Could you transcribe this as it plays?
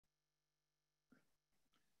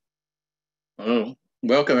Oh,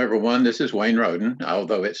 welcome everyone. This is Wayne Roden,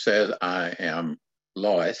 although it says I am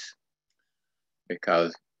Lois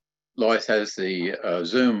because Lois has the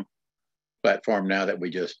Zoom platform now that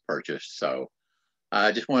we just purchased. So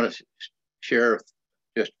I just want to share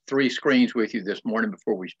just 3 screens with you this morning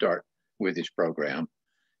before we start with this program.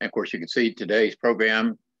 And of course, you can see today's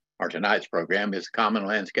program, or tonight's program, is Common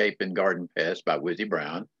Landscape and Garden Pests by Wizzy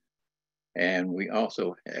Brown. And we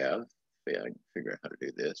also have, I can figure out how to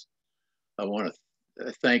do this. I want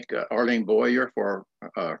to thank Arlene Boyer for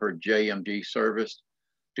her JMG service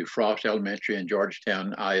to Frost Elementary and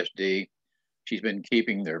Georgetown ISD. She's been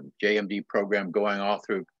keeping their JMD program going all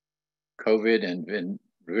through COVID and been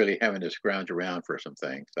really having to scrounge around for some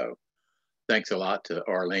things. So thanks a lot to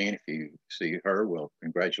Arlene. If you see her, we'll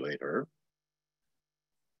congratulate her.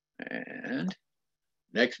 And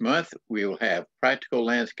next month, we will have Practical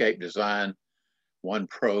Landscape Design 1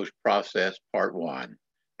 Pros Process Part 1.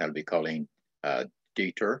 That'll be calling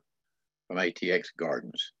Dieter from ATX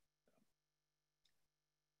Gardens.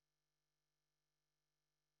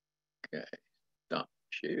 Okay, stop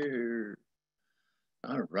share.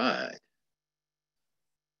 All right.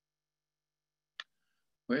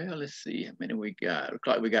 Well, let's see how many we got. Looks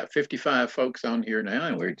like we got 55 folks on here now,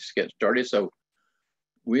 and we're just getting started. So,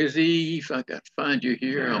 Wizzy, if I can find you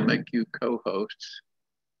here, I'll make you co-hosts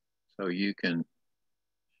so you can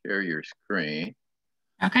share your screen.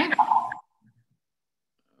 Okay.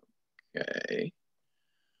 Okay.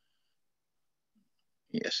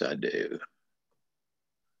 Yes, I do.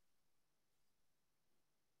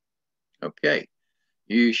 Okay.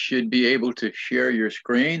 You should be able to share your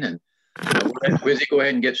screen, and we'll let Wizzy go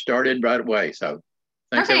ahead and get started right away. So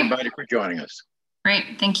thanks everybody for joining us.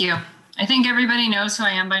 Great, thank you. I think everybody knows who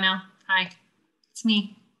I am by now. Hi, it's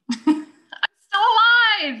me. I'm still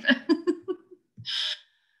alive. All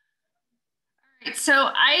right, so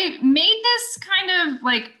I made this kind of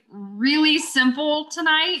like really simple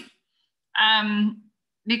tonight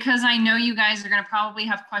because I know you guys are going to probably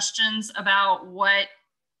have questions about what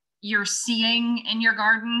you're seeing in your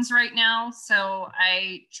gardens right now. So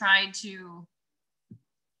I tried to,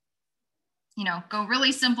 go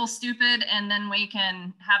really simple, stupid, and then we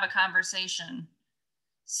can have a conversation.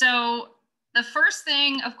 So the first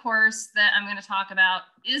thing, of course, that I'm going to talk about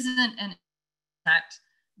isn't an insect,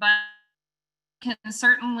 but can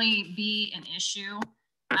certainly be an issue.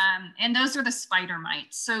 And those are the spider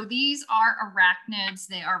mites. So these are arachnids.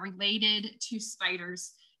 They are related to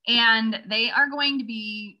spiders, and they are going to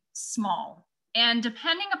be small. And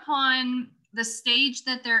depending upon the stage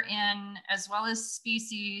that they're in, as well as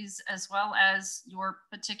species, as well as your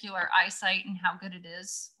particular eyesight and how good it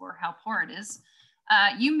is or how poor it is,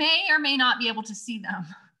 you may or may not be able to see them,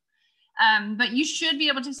 but you should be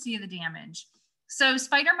able to see the damage. So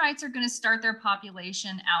spider mites are going to start their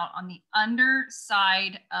population out on the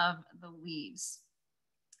underside of the leaves.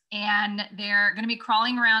 And they're going to be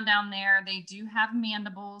crawling around down there. They do have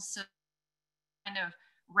mandibles, so kind of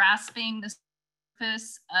rasping the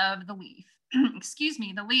surface of the leaf, excuse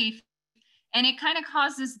me, the leaf. And it kind of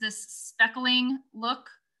causes this speckling look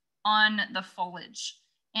on the foliage.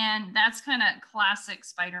 And that's kind of classic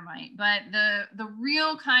spider mite. But the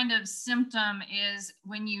real kind of symptom is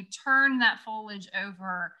when you turn that foliage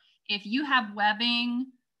over, if you have webbing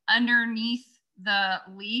underneath the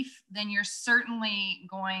leaf, then you're certainly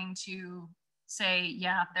going to say,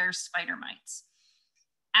 yeah, there's spider mites.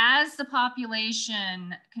 As the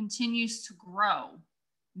population continues to grow,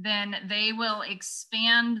 then they will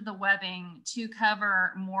expand the webbing to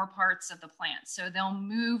cover more parts of the plant. So they'll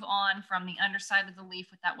move on from the underside of the leaf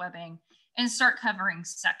with that webbing and start covering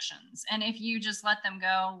sections. And if you just let them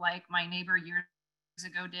go, like my neighbor years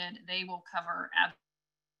ago did, they will cover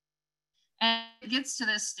and it gets to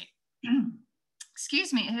this stage.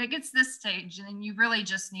 Excuse me, if it gets this stage, and then you really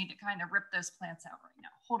just need to kind of rip those plants out right now.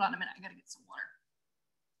 Hold on a minute, I gotta get some water.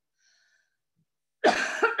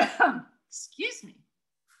 Excuse me.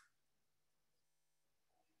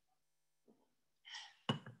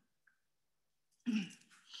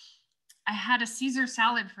 I had a Caesar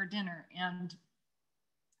salad for dinner, and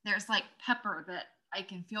there's like pepper that I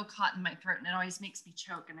can feel caught in my throat, and it always makes me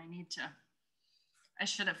choke, and I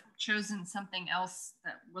should have chosen something else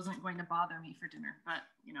that wasn't going to bother me for dinner, but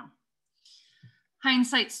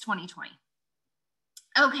hindsight's 20/20.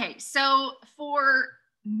 Okay, so for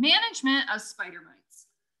management of spider mites,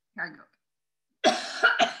 here I go.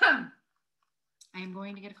 I am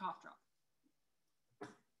going to get a cough drop.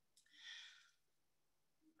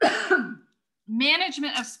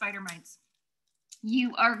 Management of spider mites.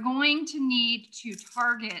 You are going to need to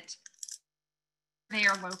target where they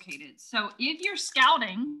are located. So if you're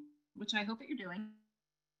scouting, which I hope that you're doing,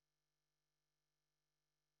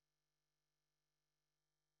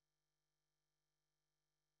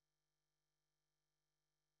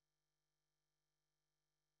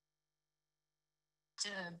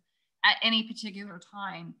 active at any particular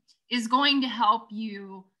time is going to help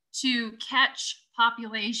you to catch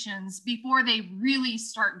populations before they really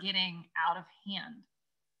start getting out of hand.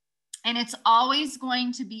 And it's always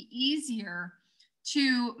going to be easier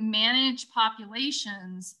to manage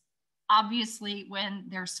populations, obviously, when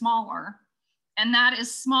they're smaller. And that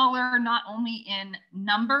is smaller not only in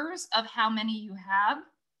numbers of how many you have,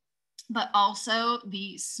 but also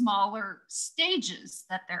the smaller stages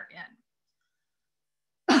that they're in.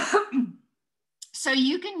 So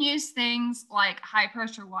you can use things like high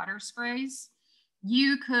pressure water sprays.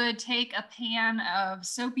 You could take a pan of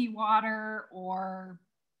soapy water or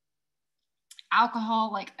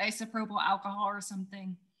alcohol, like isopropyl alcohol or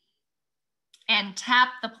something, and tap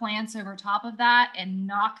the plants over top of that and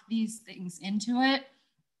knock these things into it.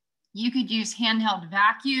 You could use handheld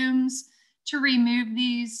vacuums to remove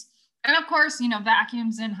these. And of course, you know,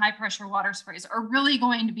 vacuums and high pressure water sprays are really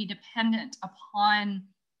going to be dependent upon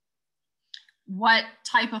what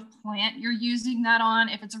type of plant you're using that on.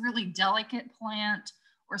 If it's a really delicate plant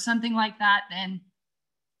or something like that, then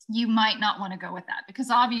you might not want to go with that, because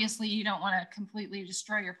obviously you don't want to completely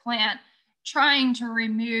destroy your plant trying to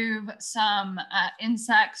remove some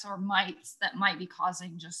insects or mites that might be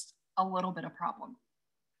causing just a little bit of problem.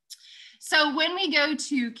 So when we go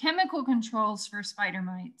to chemical controls for spider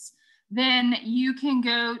mites, then you can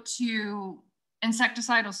go to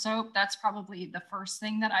insecticidal soap. That's probably the first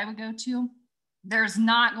thing that I would go to. There's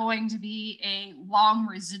not going to be a long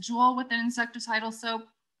residual with an insecticidal soap.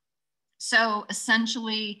 So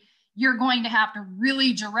essentially, you're going to have to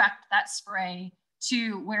really direct that spray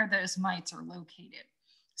to where those mites are located.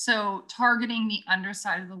 So targeting the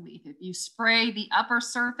underside of the leaf. If you spray the upper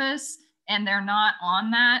surface and they're not on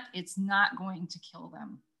that, it's not going to kill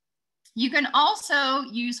them. You can also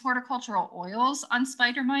use horticultural oils on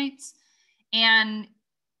spider mites, and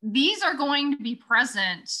these are going to be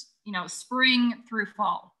present, you know, spring through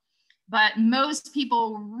fall. But most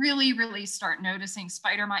people really start noticing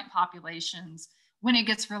spider mite populations when it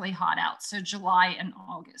gets really hot out, so July and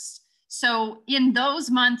August. So in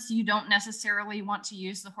those months, you don't necessarily want to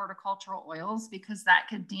use the horticultural oils, because that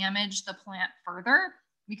could damage the plant further,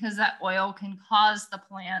 because that oil can cause the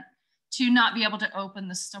plant to not be able to open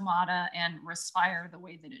the stomata and respire the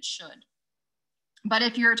way that it should. But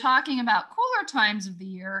if you're talking about cooler times of the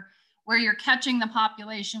year, where you're catching the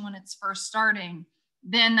population when it's first starting,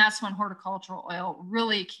 then that's when horticultural oil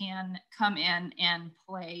really can come in and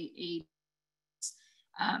play a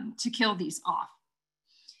to kill these off.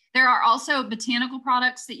 There are also botanical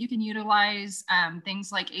products that you can utilize,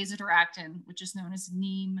 things like azadirachtin, which is known as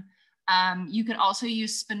neem. You could also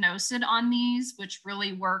use spinosad on these, which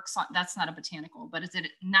really works on, that's not a botanical, but it's a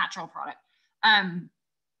natural product.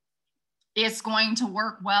 It's going to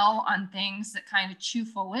work well on things that kind of chew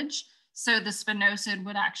foliage. So the spinosad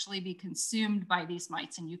would actually be consumed by these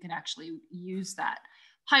mites, and you can actually use that.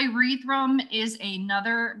 Pyrethrum is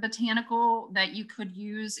another botanical that you could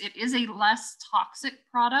use. It is a less toxic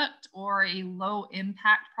product or a low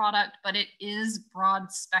impact product, but it is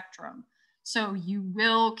broad spectrum. So you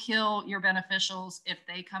will kill your beneficials if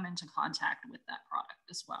they come into contact with that product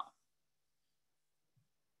as well.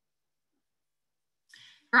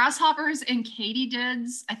 Grasshoppers and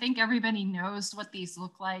katydids, I think everybody knows what these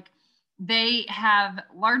look like. They have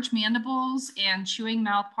large mandibles and chewing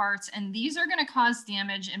mouth parts, and these are going to cause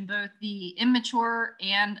damage in both the immature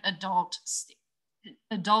and adult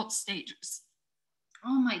stages.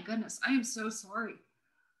 Oh my goodness, I am so sorry.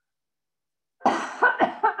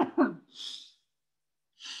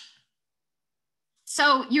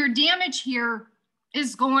 So your damage here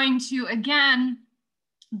is going to, again,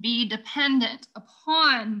 be dependent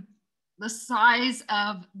upon the size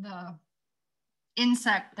of the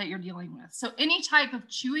insect that you're dealing with. So any type of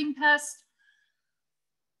chewing pest,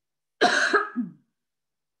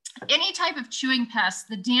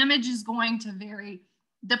 the damage is going to vary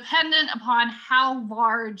dependent upon how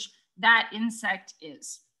large that insect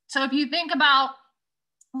is. So if you think about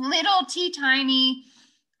little tiny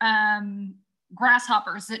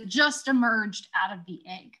grasshoppers that just emerged out of the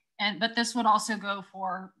egg, but this would also go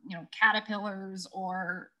for, you know, caterpillars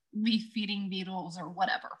or leaf feeding beetles or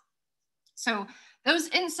whatever. So those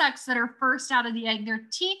insects that are first out of the egg, they're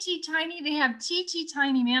teeny tiny, they have teeny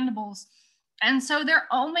tiny mandibles. And so they're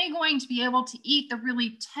only going to be able to eat the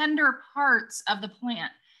really tender parts of the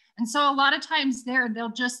plant. And so a lot of times they'll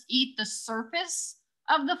just eat the surface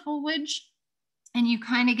of the foliage, and you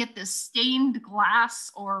kind of get this stained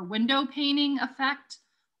glass or window painting effect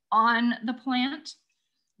on the plant.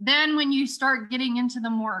 Then when you start getting into the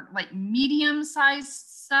more like medium-sized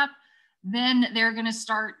stuff, then they're going to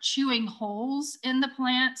start chewing holes in the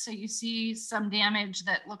plant. So you see some damage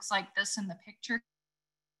that looks like this in the picture.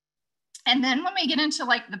 And then when we get into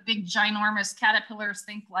like the big ginormous caterpillars,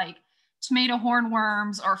 think like tomato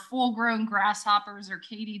hornworms or full-grown grasshoppers or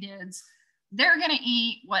katydids, they're going to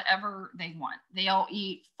eat whatever they want. They'll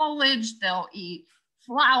eat foliage, they'll eat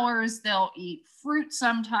flowers, they'll eat fruit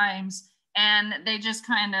sometimes, and they just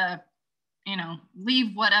kind of, you know,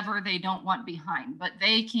 leave whatever they don't want behind, but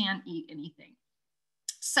they can't eat anything.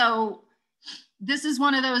 So this is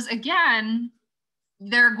one of those, again,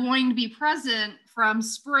 they're going to be present from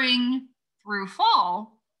spring through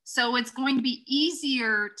fall. So it's going to be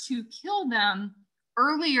easier to kill them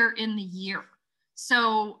earlier in the year.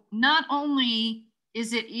 So not only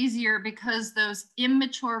is it easier because those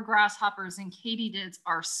immature grasshoppers and katydids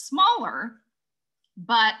are smaller,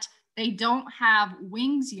 but they don't have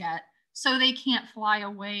wings yet, so they can't fly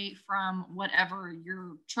away from whatever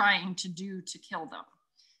you're trying to do to kill them.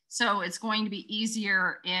 So it's going to be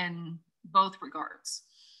easier in both regards.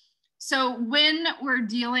 So when we're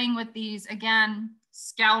dealing with these, again,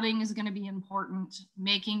 scouting is going to be important,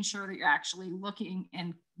 making sure that you're actually looking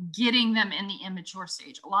and getting them in the immature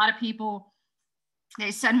stage. A lot of people, they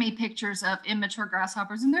send me pictures of immature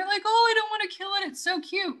grasshoppers and they're like, oh, I don't want to kill it, it's so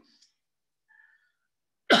cute.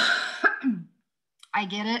 I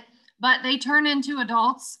get it, but they turn into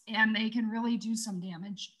adults and they can really do some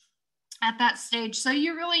damage at that stage. So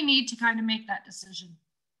you really need to kind of make that decision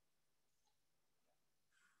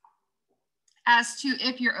as to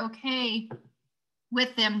if you're okay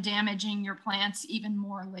with them damaging your plants even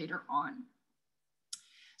more later on.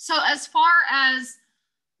 So as far as,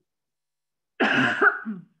 all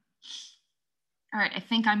right, I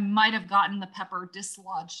think I might have gotten the pepper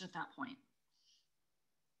dislodged at that point.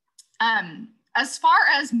 As far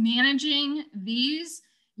as managing these,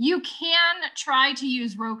 you can try to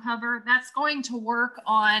use row cover. That's going to work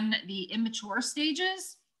on the immature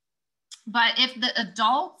stages. But if the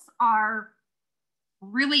adults are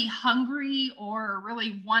really hungry or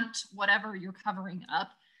really want whatever you're covering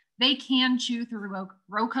up, they can chew through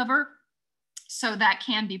row cover. So that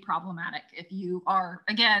can be problematic if you are,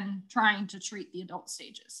 again, trying to treat the adult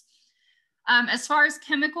stages. As far as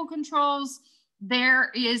chemical controls, there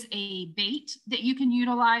is a bait that you can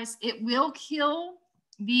utilize. It will kill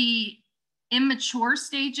the immature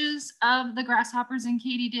stages of the grasshoppers and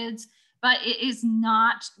katydids, but it is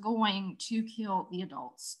not going to kill the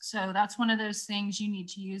adults. So that's one of those things you need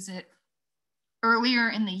to use it earlier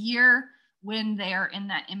in the year when they're in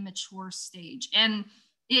that immature stage. And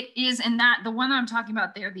it is in that, the one I'm talking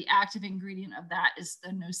about there, the active ingredient of that is the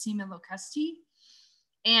Nosema locusti.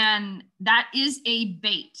 And that is a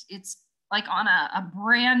bait. It's like on a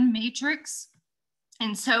brand matrix.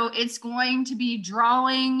 And so it's going to be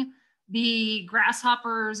drawing the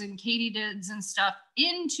grasshoppers and katydids and stuff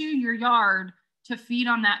into your yard to feed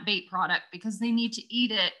on that bait product because they need to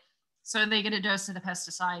eat it so they get a dose of the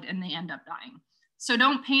pesticide and they end up dying. So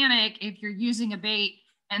don't panic if you're using a bait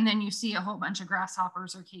and then you see a whole bunch of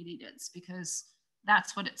grasshoppers or katydids because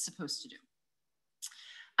that's what it's supposed to do.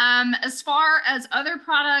 As far as other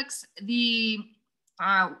products,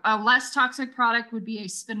 a less toxic product would be a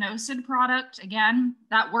spinosad product. Again,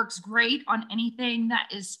 that works great on anything that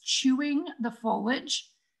is chewing the foliage.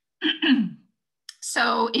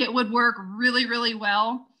 So it would work really, really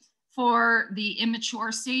well for the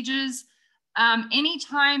immature stages.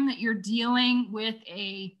 Anytime that you're dealing with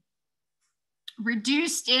a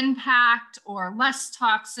reduced impact or less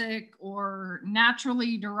toxic or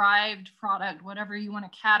naturally derived product, whatever you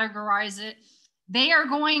want to categorize it, they are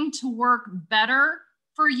going to work better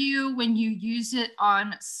for you when you use it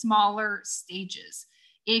on smaller stages.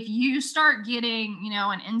 If you start getting, you know,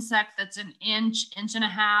 an insect that's an inch, inch and a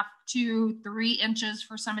half, 2, 3 inches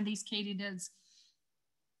for some of these katydids,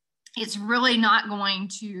 it's really not going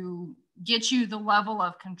to get you the level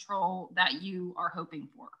of control that you are hoping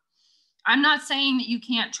for. I'm not saying that you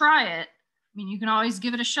can't try it. I mean, you can always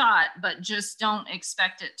give it a shot, but just don't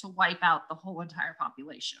expect it to wipe out the whole entire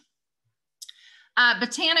population.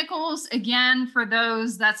 Botanicals, again, for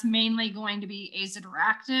those, that's mainly going to be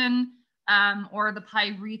azadirachtin or the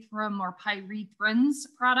pyrethrum or pyrethrins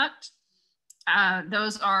product.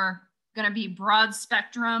 Those are going to be broad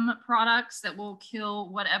spectrum products that will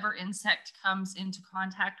kill whatever insect comes into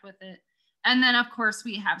contact with it. And then, of course,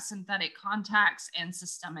 we have synthetic contacts and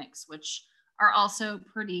systemics, which are also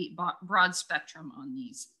pretty broad spectrum on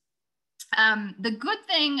these. The good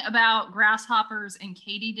thing about grasshoppers and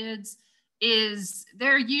katydids is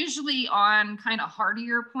they're usually on kind of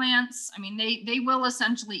hardier plants. I mean, they will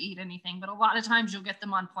essentially eat anything, but a lot of times you'll get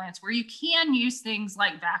them on plants where you can use things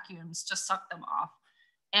like vacuums to suck them off.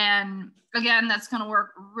 And again, that's going to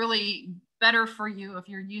work really better for you if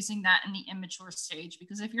you're using that in the immature stage,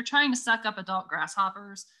 because if you're trying to suck up adult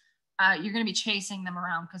grasshoppers, you're going to be chasing them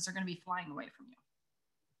around because they're going to be flying away from you.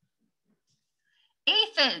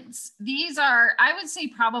 Aphids, these are, I would say,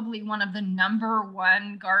 probably one of the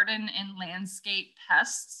 #1 garden and landscape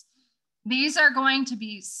pests. These are going to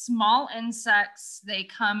be small insects. They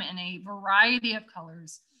come in a variety of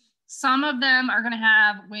colors. Some of them are going to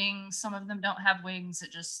have wings. Some of them don't have wings.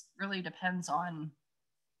 It just really depends on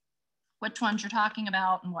which ones you're talking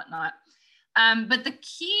about and whatnot. But the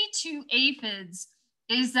key to aphids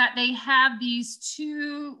is that they have these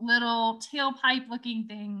 2 little tailpipe looking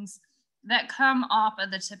things that come off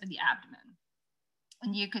of the tip of the abdomen.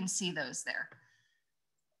 And you can see those there.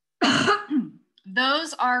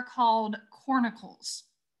 Those are called cornicles.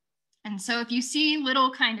 And so if you see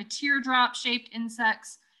little kind of teardrop shaped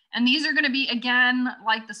insects, and these are going to be, again,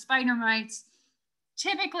 like the spider mites,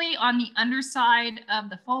 typically on the underside of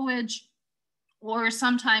the foliage, or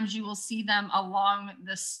sometimes you will see them along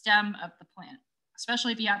the stem of the plant,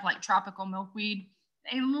 especially if you have like tropical milkweed.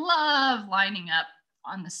 They love lining up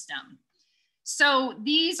on the stem. So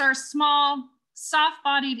these are small,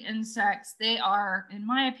 soft-bodied insects. They are, in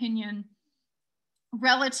my opinion,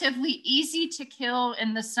 relatively easy to kill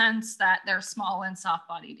in the sense that they're small and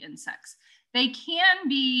soft-bodied insects. They can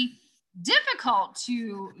be difficult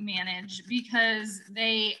to manage because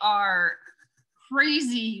they are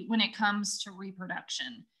crazy when it comes to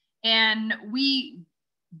reproduction. And we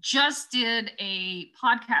just did a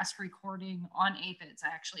podcast recording on aphids.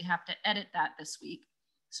 I actually have to edit that this week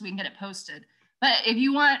so we can get it posted. But if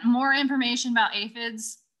you want more information about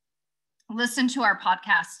aphids, listen to our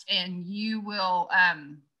podcast and you will,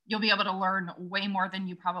 you'll be able to learn way more than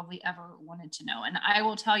you probably ever wanted to know. And I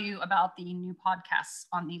will tell you about the new podcasts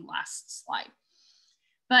on the last slide.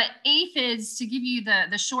 But aphids, to give you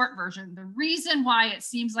the short version, the reason why it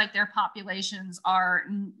seems like their populations are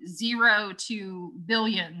 0 to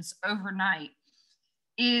billions overnight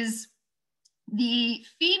is the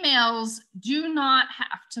females do not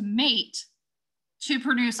have to mate to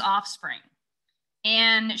produce offspring.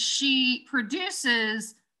 And she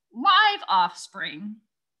produces live offspring.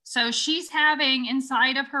 So she's having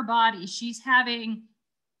inside of her body, she's having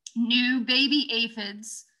new baby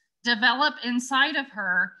aphids develop inside of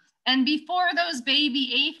her. And before those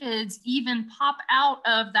baby aphids even pop out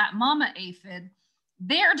of that mama aphid,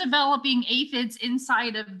 they're developing aphids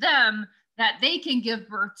inside of them that they can give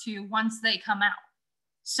birth to once they come out.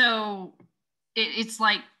 So it's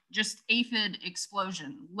like just aphid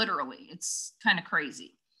explosion, literally. It's kind of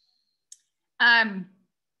crazy.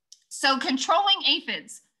 So controlling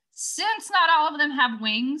aphids, since not all of them have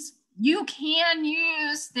wings, you can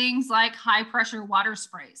use things like high pressure water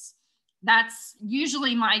sprays. That's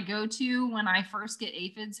usually my go-to when I first get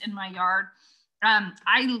aphids in my yard.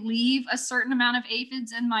 I leave a certain amount of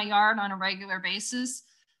aphids in my yard on a regular basis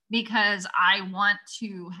because I want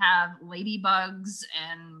to have ladybugs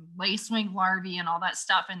and lacewing larvae and all that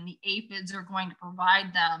stuff, and the aphids are going to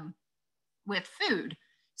provide them with food.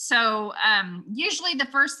 So usually the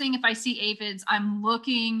first thing, if I see aphids, I'm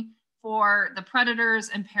looking for the predators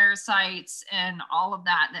and parasites and all of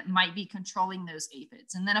that that might be controlling those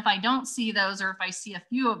aphids. And then if I don't see those, or if I see a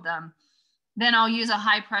few of them, then I'll use a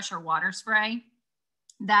high pressure water spray.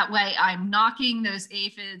 That way I'm knocking those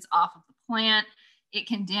aphids off of the plant. It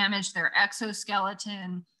can damage their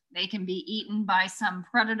exoskeleton. They can be eaten by some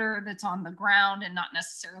predator that's on the ground and not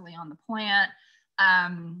necessarily on the plant.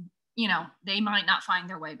 You know, they might not find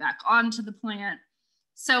their way back onto the plant.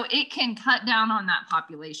 So it can cut down on that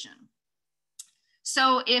population.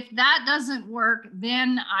 So if that doesn't work,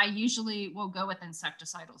 then I usually will go with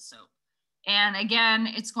insecticidal soap. And again,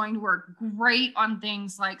 it's going to work great on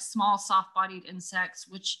things like small soft-bodied insects,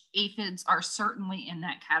 which aphids are certainly in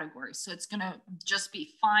that category. So it's going to just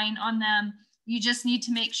be fine on them. You just need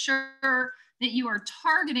to make sure that you are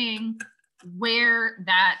targeting where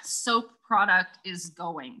that soap product is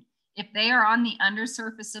going. If they are on the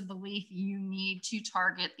undersurface of the leaf, you need to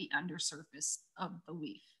target the undersurface of the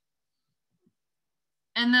leaf.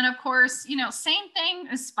 And then of course, you know, same thing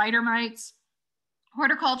as spider mites.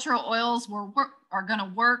 Horticultural oils are going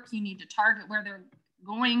to work. You need to target where they're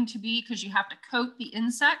going to be because you have to coat the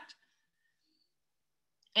insect.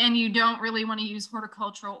 And you don't really want to use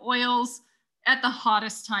horticultural oils at the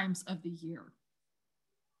hottest times of the year.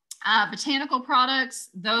 Botanical products,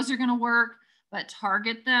 those are going to work, but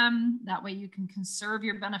target them. That way you can conserve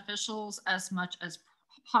your beneficials as much as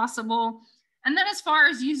possible. And then as far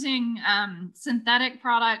as using synthetic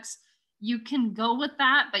products, you can go with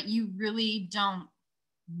that, but you really don't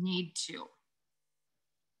need to.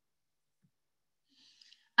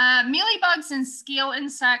 Mealybugs and scale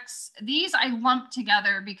insects, these I lump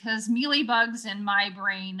together because mealybugs in my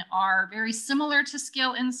brain are very similar to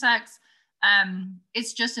scale insects.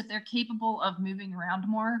 It's just that they're capable of moving around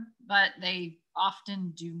more, but they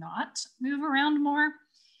often do not move around more.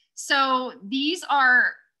 So these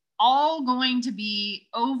are all going to be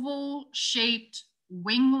oval-shaped,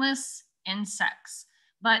 wingless insects.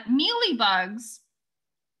 But mealybugs,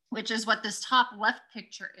 which is what this top left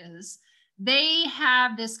picture is, they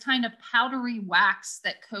have this kind of powdery wax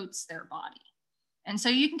that coats their body. And so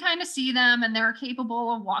you can kind of see them, and they're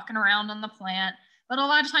capable of walking around on the plant, but a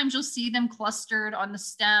lot of times you'll see them clustered on the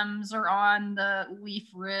stems or on the leaf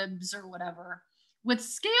ribs or whatever. With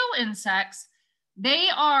scale insects, they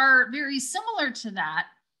are very similar to that,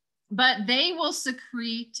 but they will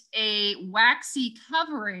secrete a waxy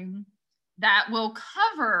covering that will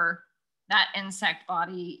cover that insect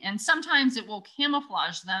body, and sometimes it will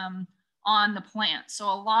camouflage them on the plant. So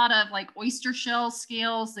a lot of like oyster shell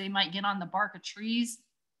scales, they might get on the bark of trees,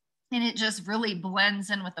 and it just really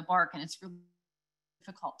blends in with the bark, and it's really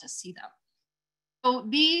difficult to see them. So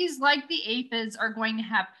these, like the aphids, are going to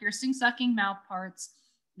have piercing, sucking mouth parts.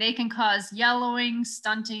 They can cause yellowing,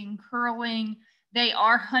 stunting, curling. They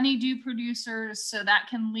are honeydew producers, so that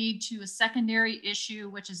can lead to a secondary issue,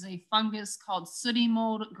 which is a fungus called sooty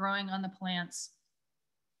mold growing on the plants.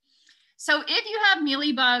 So if you have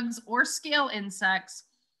mealybugs or scale insects,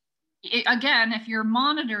 again, if you're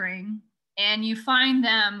monitoring and you find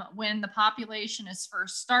them when the population is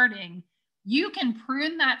first starting, you can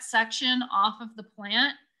prune that section off of the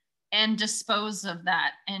plant and dispose of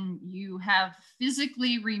that. And you have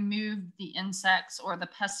physically removed the insects or the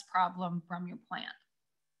pest problem from your plant.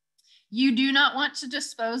 You do not want to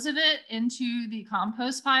dispose of it into the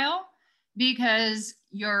compost pile because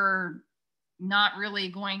you're not really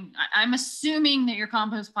going, I'm assuming that your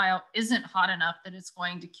compost pile isn't hot enough that it's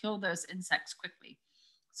going to kill those insects quickly.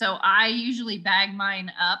 So I usually bag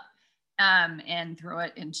mine up and throw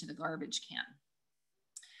it into the garbage can.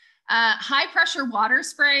 High pressure water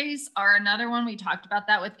sprays are another one. We talked about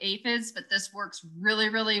that with aphids, but this works really,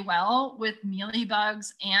 really well with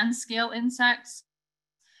mealybugs and scale insects.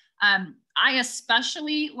 I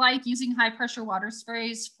especially like using high pressure water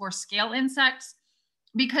sprays for scale insects,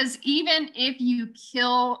 because even if you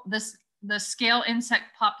kill the scale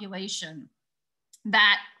insect population,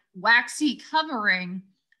 that waxy covering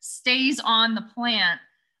stays on the plant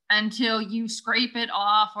until you scrape it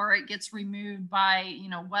off or it gets removed by, you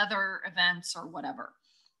know, weather events or whatever.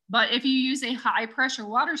 But if you use a high pressure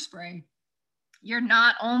water spray, you're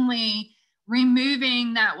not only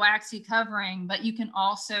removing that waxy covering, but you can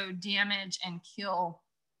also damage and kill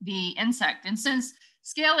the insect. And since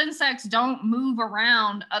scale insects don't move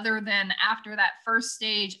around other than after that first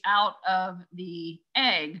stage out of the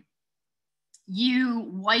egg, you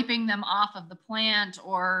wiping them off of the plant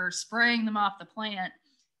or spraying them off the plant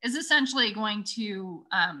is essentially going to,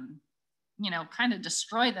 you know, kind of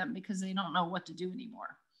destroy them because they don't know what to do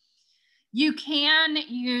anymore. You can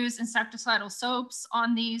use insecticidal soaps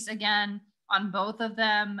on these. Again, on both of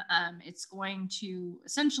them, it's going to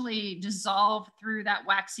essentially dissolve through that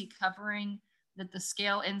waxy covering that the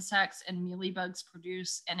scale insects and mealybugs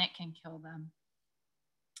produce, and it can kill them.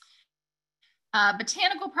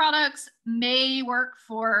 Botanical products may work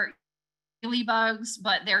for mealybugs,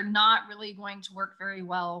 but they're not really going to work very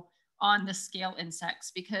well on the scale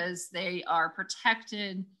insects because they are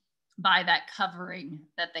protected by that covering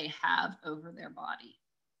that they have over their body.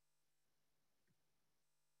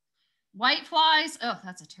 Whiteflies, oh,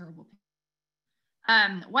 that's a terrible picture.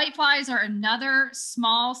 Whiteflies are another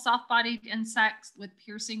small soft-bodied insect with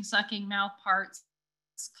piercing, sucking mouth parts,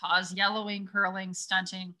 cause yellowing, curling,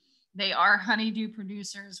 stunting. They are honeydew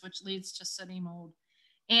producers, which leads to sooty mold.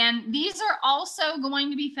 And these are also going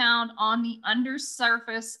to be found on the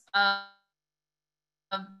undersurface of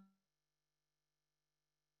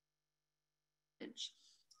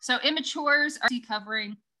so immatures are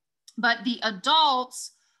covering, but the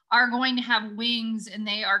adults are going to have wings and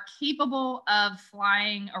they are capable of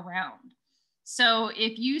flying around. So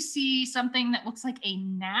if you see something that looks like a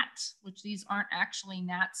gnat, which these aren't actually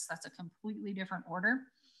gnats, that's a completely different order.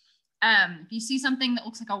 If you see something that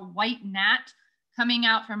looks like a white gnat coming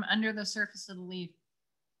out from under the surface of the leaf,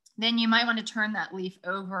 then you might want to turn that leaf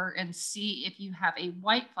over and see if you have a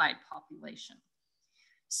whitefly population.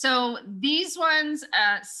 So these ones,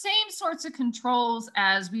 same sorts of controls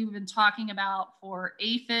as we've been talking about for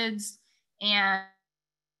aphids and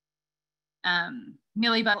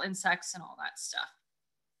mealybug insects and all that stuff.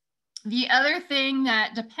 The other thing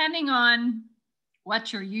that, depending on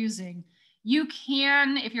what you're using, you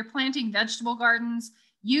can, if you're planting vegetable gardens,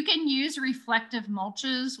 You can use reflective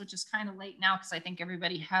mulches, which is kind of late now because I think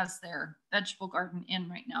everybody has their vegetable garden in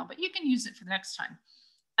right now, but you can use it for the next time.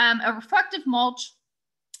 A reflective mulch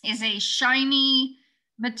is a shiny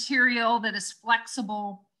material that is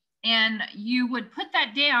flexible, and you would put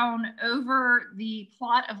that down over the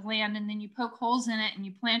plot of land, and then you poke holes in it and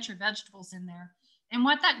you plant your vegetables in there. And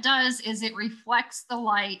what that does is it reflects the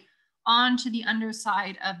light onto the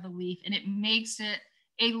underside of the leaf, and it makes it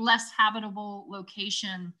a less habitable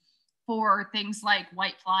location for things like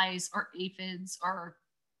whiteflies or aphids or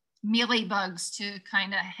mealybugs to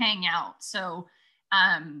kind of hang out. So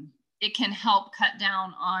it can help cut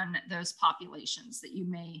down on those populations that you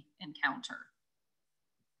may encounter.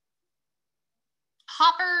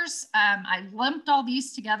 Hoppers, I lumped all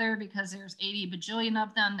these together because there's 80 bajillion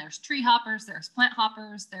of them. There's tree hoppers, there's plant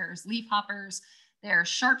hoppers, there's leaf hoppers, there's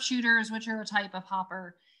sharpshooters, which are a type of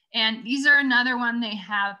hopper. And these are another one. They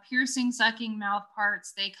have piercing, sucking mouth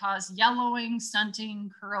parts. They cause yellowing, stunting,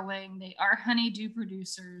 curling. They are honeydew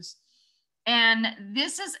producers. And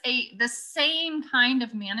this is the same kind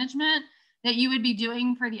of management that you would be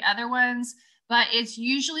doing for the other ones, but it's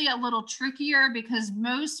usually a little trickier because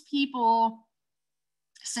most people,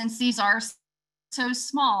 since these are so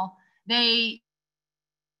small, they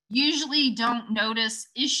usually don't notice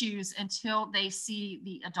issues until they see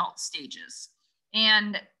the adult stages.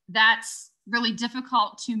 And that's really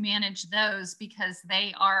difficult to manage those because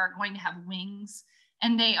they are going to have wings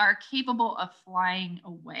and they are capable of flying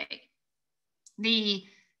away. The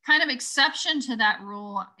kind of exception to that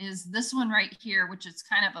rule is this one right here, which is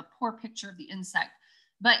kind of a poor picture of the insect.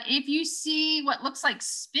 But if you see what looks like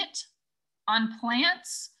spit on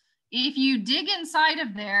plants, if you dig inside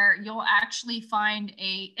of there, you'll actually find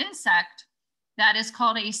an insect that is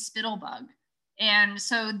called a spittlebug. And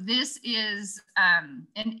so this is an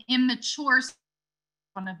immature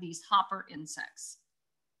one of these hopper insects.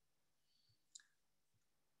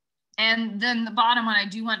 And then the bottom one I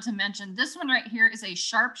do want to mention, this one right here is a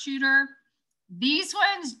sharpshooter. These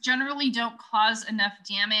ones generally don't cause enough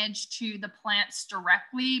damage to the plants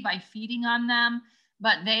directly by feeding on them,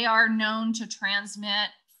 but they are known to transmit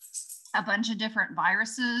a bunch of different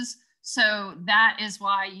viruses. So that is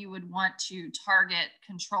why you would want to target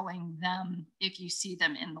controlling them if you see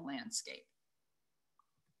them in the landscape.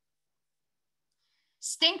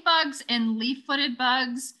 Stink bugs and leaf-footed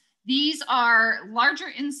bugs, these are larger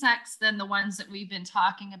insects than the ones that we've been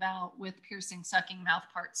talking about with piercing, sucking mouth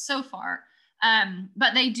parts so far.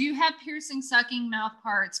 But they do have piercing, sucking mouth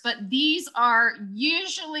parts, but these are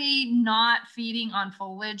usually not feeding on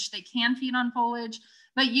foliage. They can feed on foliage,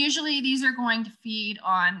 but usually these are going to feed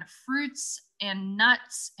on fruits and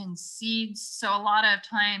nuts and seeds. So a lot of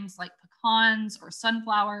times like pecans or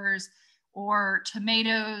sunflowers or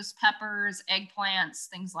tomatoes, peppers, eggplants,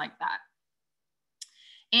 things like that.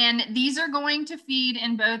 And these are going to feed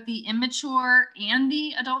in both the immature and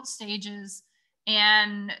the adult stages.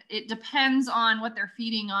 And it depends on what they're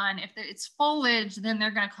feeding on. If it's foliage, then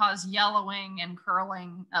they're going to cause yellowing and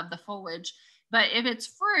curling of the foliage. But if it's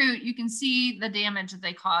fruit, you can see the damage that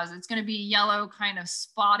they cause. It's going to be yellow, kind of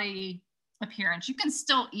spotty appearance. You can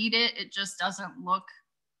still eat it. It just doesn't look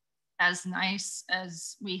as nice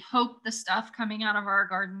as we hope the stuff coming out of our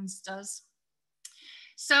gardens does.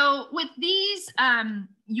 So with these,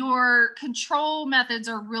 your control methods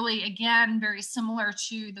are really, again, very similar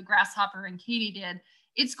to the grasshopper and katydid.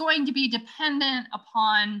 It's going to be dependent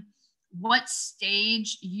upon what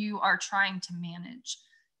stage you are trying to manage.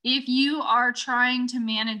 If you are trying to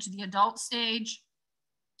manage the adult stage,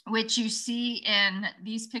 which you see in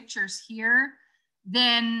these pictures here,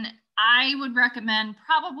 then I would recommend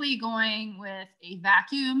probably going with a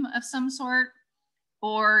vacuum of some sort,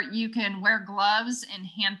 or you can wear gloves and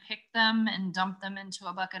hand pick them and dump them into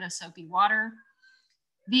a bucket of soapy water.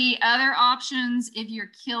 The other options, if you're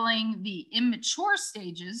killing the immature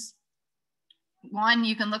stages, one,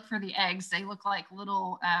 you can look for the eggs. They look like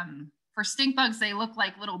little, for stink bugs, they look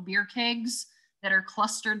like little beer kegs that are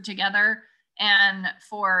clustered together. And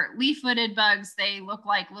for leaf-footed bugs, they look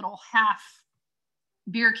like little half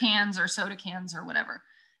beer cans or soda cans or whatever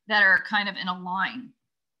that are kind of in a line.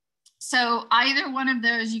 So either one of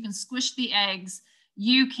those, you can squish the eggs.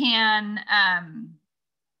 You can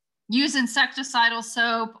use insecticidal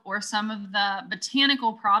soap or some of the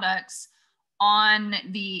botanical products on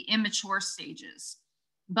the immature stages.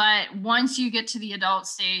 But once you get to the adult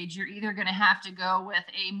stage, you're either going to have to go with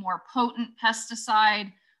a more potent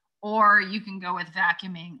pesticide, or you can go with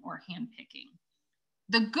vacuuming or hand picking.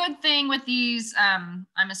 The good thing with these, I'm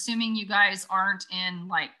assuming you guys aren't in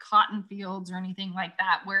like cotton fields or anything like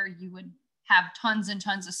that where you would have tons and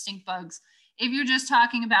tons of stink bugs. If you're just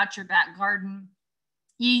talking about your back garden,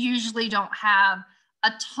 you usually don't have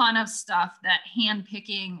a ton of stuff that hand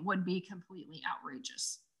picking would be completely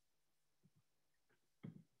outrageous.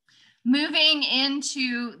 Moving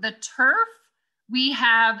into the turf, we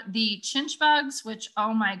have the chinch bugs, which,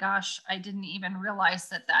 oh my gosh, I didn't even realize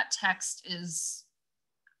that that text is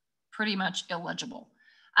pretty much illegible.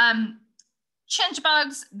 Chinch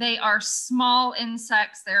bugs, they are small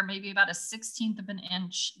insects. They're maybe about a 1/16 of an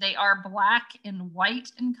inch. They are black and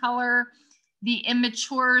white in color. The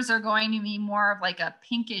immatures are going to be more of like a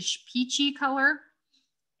pinkish peachy color.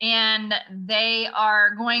 And they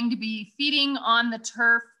are going to be feeding on the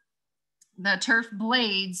turf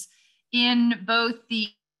blades in both the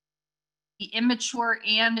immature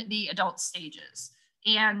and the adult stages.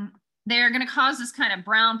 And they're going to cause this kind of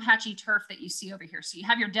brown patchy turf that you see over here. So you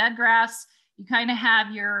have your dead grass, you kind of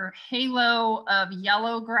have your halo of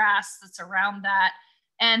yellow grass that's around that,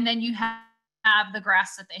 and then you have the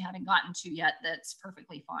grass that they haven't gotten to yet that's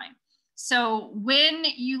perfectly fine. So when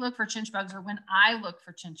you look for chinch bugs, or when I look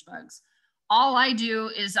for chinch bugs, all I do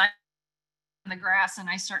is I the grass and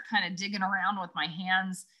I start kind of digging around with my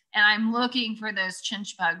hands, and I'm looking for those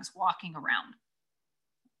chinch bugs walking around.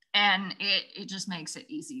 And it just makes it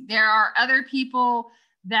easy. There are other people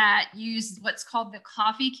that use what's called the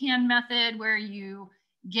coffee can method, where you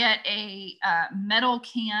get a metal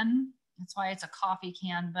can. That's why it's a coffee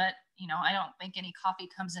can, but you know, I don't think any coffee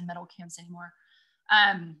comes in metal cans anymore.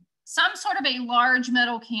 Some sort of a large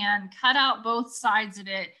metal can, cut out both sides of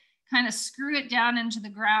it, kind of screw it down into the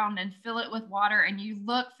ground and fill it with water, and you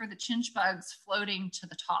look for the chinch bugs floating to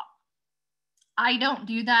the top. I don't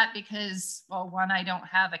do that because, well, one, I don't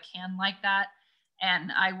have a can like that,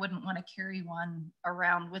 and I wouldn't want to carry one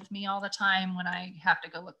around with me all the time when I have to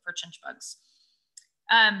go look for chinch bugs.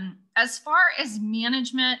 As far as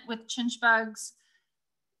management with chinch bugs,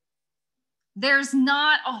 there's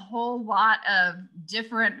not a whole lot of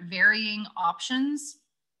different varying options.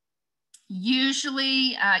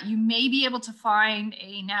 Usually you may be able to find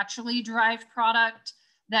a naturally derived product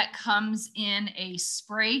that comes in a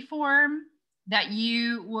spray form that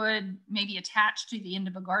you would maybe attach to the end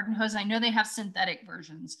of a garden hose. I know they have synthetic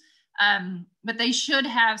versions, but they should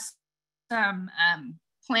have some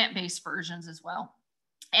plant-based versions as well.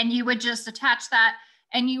 And you would just attach that,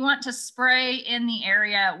 and you want to spray in the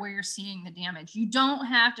area where you're seeing the damage. You don't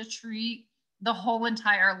have to treat the whole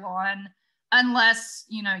entire lawn unless,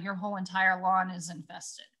 you know, your whole entire lawn is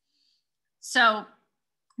infested. So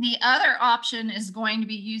the other option is going to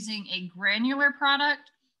be using a granular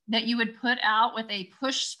product that you would put out with a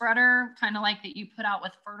push spreader, kind of like that you put out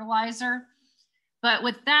with fertilizer. But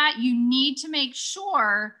with that, you need to make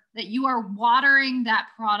sure that you are watering that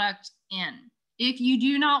product in. If you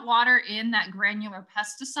do not water in that granular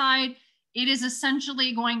pesticide, it is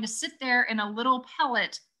essentially going to sit there in a little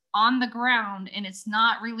pellet on the ground, and it's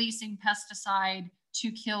not releasing pesticide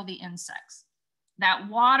to kill the insects. That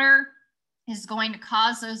water is going to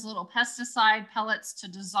cause those little pesticide pellets to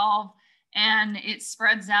dissolve, and it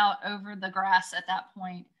spreads out over the grass at that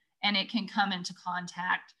point, and it can come into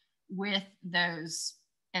contact with those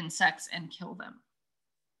insects and kill them.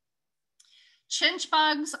 Chinch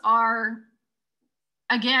bugs are,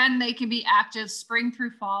 again, they can be active spring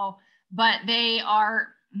through fall, but they are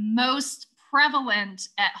most prevalent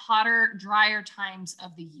at hotter, drier times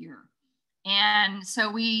of the year. And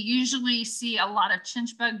so we usually see a lot of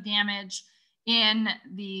chinch bug damage in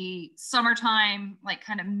the summertime, like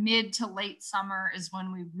kind of mid to late summer is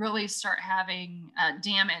when we really start having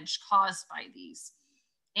damage caused by these.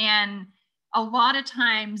 And a lot of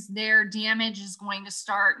times their damage is going to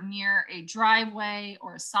start near a driveway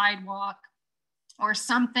or a sidewalk or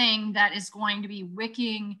something that is going to be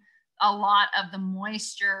wicking a lot of the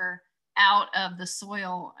moisture out of the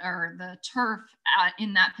soil or the turf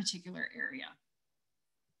in that particular area.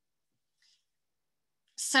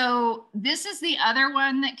 So this is the other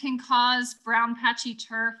one that can cause brown patchy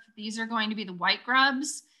turf. These are going to be the white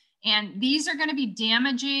grubs, and these are going to be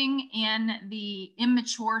damaging in the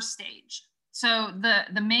immature stage. So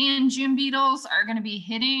the May and June beetles are going to be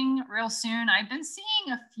hitting real soon. I've been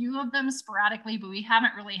seeing a few of them sporadically, but we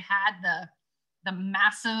haven't really had the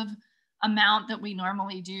massive amount that we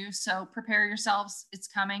normally do. So prepare yourselves, it's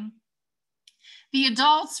coming. The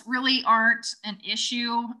adults really aren't an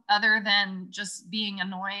issue other than just being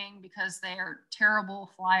annoying because they are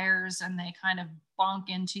terrible flyers and they kind of bonk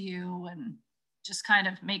into you and just kind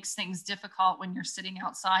of makes things difficult when you're sitting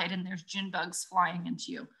outside and there's June bugs flying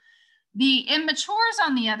into you. The immatures,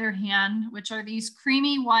 on the other hand, which are these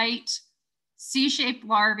creamy white C-shaped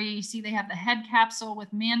larvae, see they have the head capsule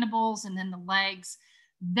with mandibles and then the legs.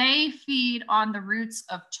 They feed on the roots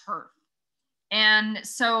of turf. And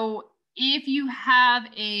so if you have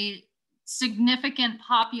a significant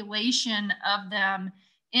population of them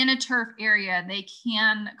in a turf area, they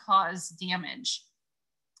can cause damage.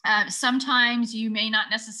 Sometimes you may not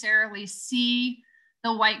necessarily see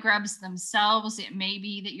the white grubs themselves. It may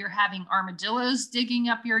be that you're having armadillos digging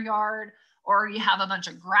up your yard, or you have a bunch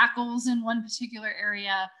of grackles in one particular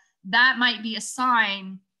area. That might be a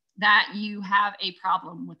sign that you have a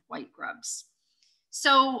problem with white grubs.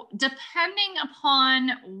 So depending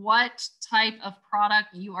upon what type of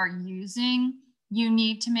product you are using, you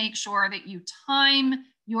need to make sure that you time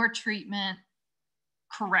your treatment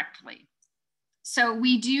correctly. So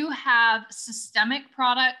we do have systemic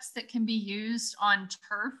products that can be used on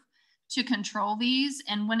turf to control these.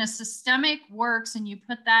 And when a systemic works and you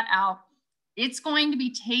put that out, it's going to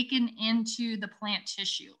be taken into the plant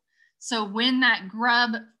tissue. So when that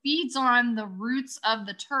grub feeds on the roots of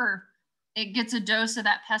the turf, it gets a dose of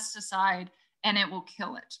that pesticide and it will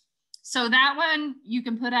kill it. So that one you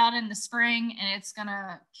can put out in the spring and it's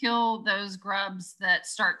gonna kill those grubs that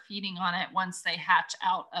start feeding on it once they hatch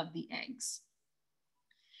out of the eggs.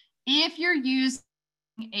 If you're using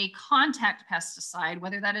a contact pesticide,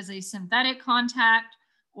 whether that is a synthetic contact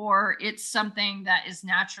or it's something that is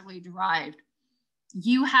naturally derived,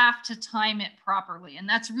 you have to time it properly. And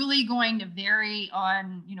that's really going to vary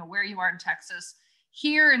on, where you are in Texas.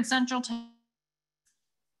 Here in Central Texas,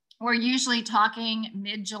 we're usually talking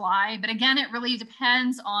mid-July, but again, it really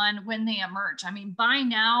depends on when they emerge. I mean, by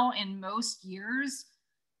now in most years,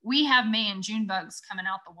 we have May and June bugs coming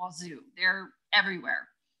out the wazoo. They're everywhere.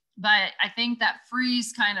 But I think that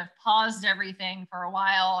freeze kind of paused everything for a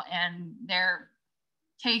while and they're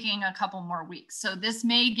taking a couple more weeks. So this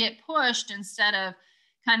may get pushed instead of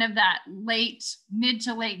kind of that mid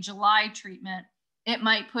to late July treatment. It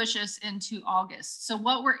might push us into August. So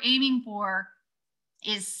what we're aiming for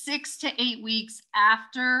is 6 to 8 weeks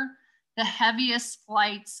after the heaviest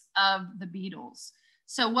flights of the beetles.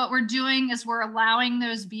 So what we're doing is we're allowing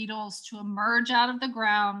those beetles to emerge out of the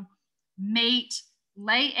ground, mate,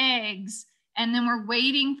 lay eggs, and then we're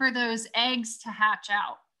waiting for those eggs to hatch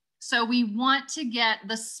out. So we want to get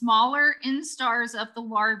the smaller instars of the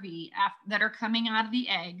larvae that are coming out of the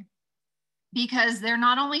egg, because they're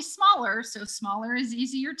not only smaller, so smaller is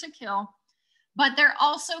easier to kill, but they're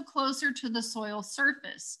also closer to the soil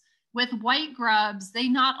surface. With white grubs, they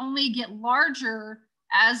not only get larger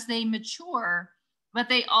as they mature, but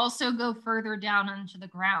they also go further down into the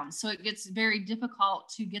ground. So it gets very difficult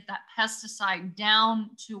to get that pesticide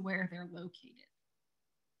down to where they're located.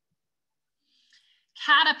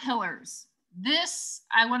 Caterpillars. This,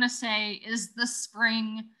 I want to say, is the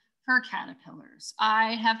spring for caterpillars.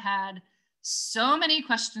 I have had so many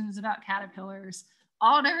questions about caterpillars,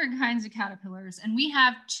 all different kinds of caterpillars. And we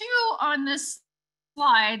have 2 on this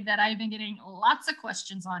slide that I've been getting lots of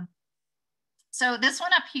questions on. So this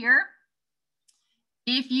one up here,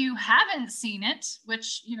 if you haven't seen it,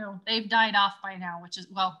 which, they've died off by now, which is,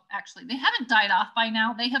 well, actually, they haven't died off by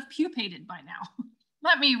now. They have pupated by now.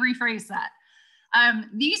 Let me rephrase that.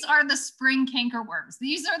 These are the spring cankerworms.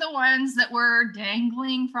 These are the ones that were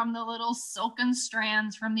dangling from the little silken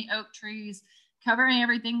strands from the oak trees, covering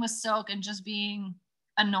everything with silk and just being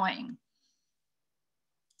annoying.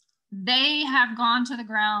 They have gone to the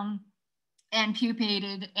ground and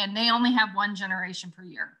pupated, and they only have 1 generation per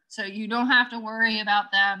year. So you don't have to worry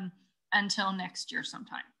about them until next year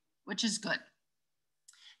sometime, which is good.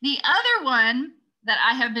 The other one that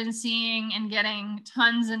I have been seeing and getting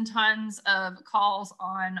tons and tons of calls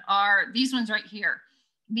on are these ones right here.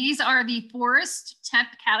 These are the forest tent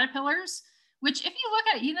caterpillars, which if you look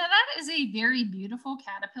at it, that is a very beautiful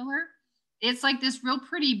caterpillar. It's like this real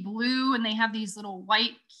pretty blue, and they have these little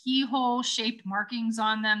white keyhole shaped markings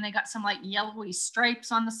on them. They got some like yellowy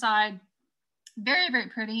stripes on the side. Very, very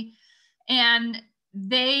pretty. And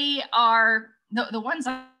they are, the ones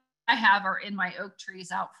I have are in my oak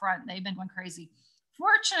trees out front. They've been going crazy.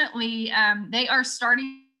 Fortunately, they are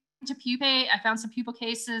starting to pupate. I found some pupa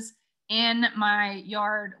cases in my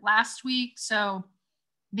yard last week. So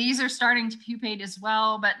these are starting to pupate as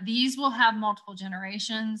well, but these will have multiple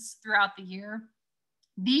generations throughout the year.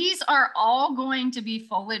 These are all going to be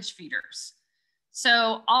foliage feeders.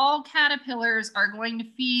 So all caterpillars are going to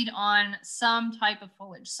feed on some type of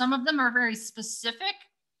foliage. Some of them are very specific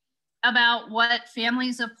about what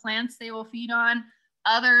families of plants they will feed on.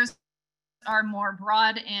 Others are more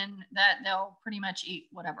broad in that they'll pretty much eat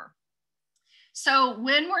whatever. So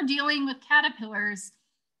when we're dealing with caterpillars,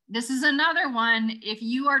 this is another one. If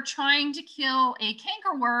you are trying to kill a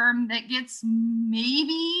cankerworm that gets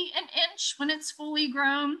maybe an inch when it's fully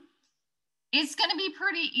grown, it's going to be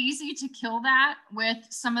pretty easy to kill that with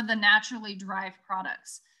some of the naturally derived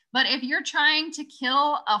products. But if you're trying to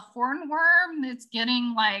kill a hornworm that's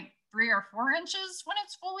getting like 3 or 4 inches when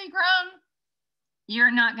it's fully grown,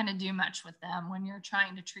 you're not going to do much with them when you're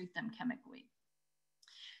trying to treat them chemically.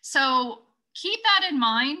 So keep that in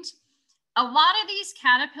mind. A lot of these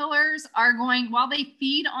caterpillars are going, while they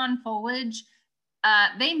feed on foliage,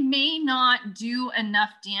 they may not do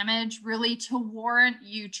enough damage really to warrant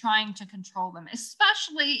you trying to control them,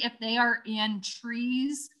 especially if they are in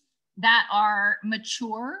trees that are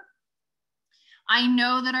mature. I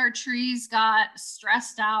know that our trees got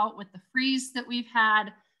stressed out with the freeze that we've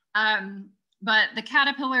had, but the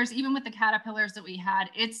caterpillars, even with the caterpillars that we had,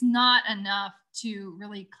 it's not enough to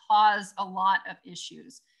really cause a lot of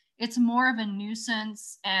issues. It's more of a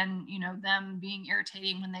nuisance and, you know, them being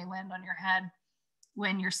irritating when they land on your head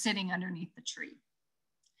when you're sitting underneath the tree.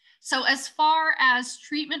 So as far as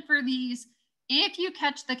treatment for these, if you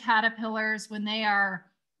catch the caterpillars when they are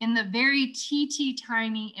in the very teeny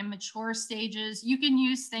tiny immature stages, you can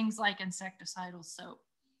use things like insecticidal soap.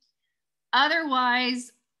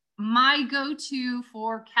 Otherwise, my go-to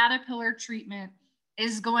for caterpillar treatment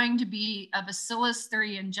is going to be a Bacillus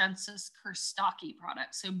thuringiensis Kerstaki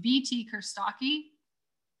product. So BT Kerstaki.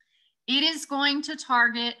 It is going to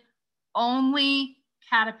target only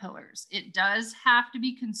caterpillars. It does have to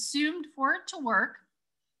be consumed for it to work,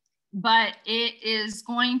 but it is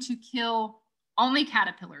going to kill only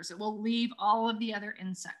caterpillars. It will leave all of the other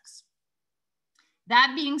insects.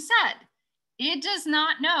 That being said, it does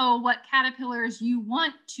not know what caterpillars you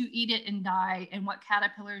want to eat it and die and what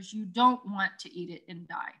caterpillars you don't want to eat it and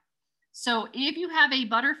die. So if you have a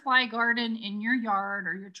butterfly garden in your yard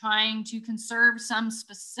or you're trying to conserve some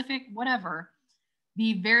specific whatever,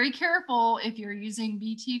 be very careful if you're using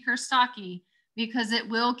BT Kerstaki, because it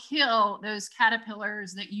will kill those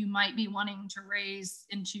caterpillars that you might be wanting to raise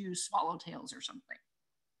into swallowtails or something.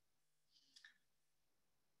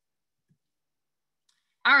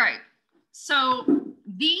 All right, so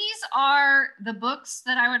these are the books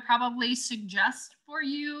that I would probably suggest for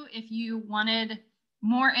you if you wanted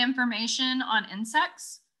more information on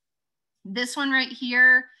insects. This one right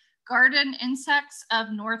here, Garden Insects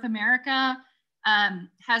of North America,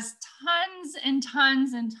 has tons and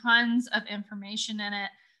tons and tons of information in it.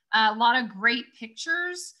 A lot of great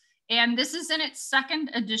pictures. And this is in its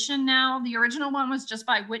 2nd edition now. The original one was just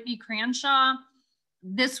by Whitney Cranshaw.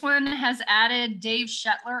 This one has added Dave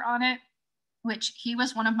Shetler on it, which he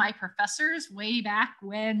was one of my professors way back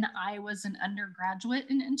when I was an undergraduate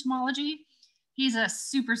in entomology. He's a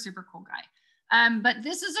super, super cool guy. But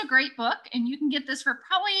this is a great book, and you can get this for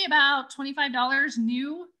probably about $25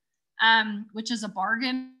 new, which is a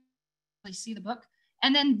bargain. You see the book.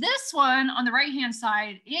 And then this one on the right-hand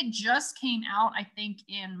side, it just came out, I think,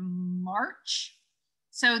 in March.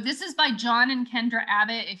 So this is by John and Kendra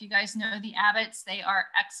Abbott. If you guys know the Abbotts, they are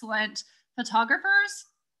excellent photographers.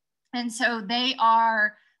 And so they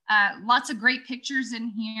are lots of great pictures in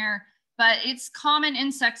here, but it's common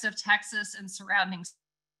insects of Texas and surrounding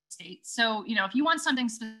states. So, you know, if you want something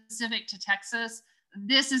specific to Texas,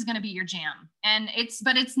 this is going to be your jam. And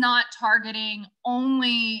but it's not targeting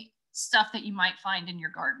only stuff that you might find in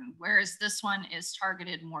your garden, whereas this one is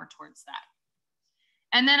targeted more towards that.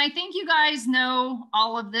 And then I think you guys know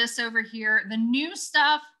all of this over here. The new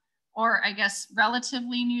stuff, or I guess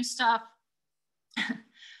relatively new stuff,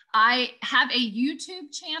 I have a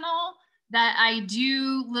YouTube channel that I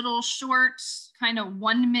do little short kind of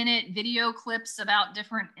 1-minute video clips about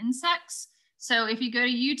different insects. So if you go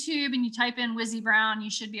to YouTube and you type in Wizzy Brown, you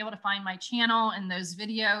should be able to find my channel and those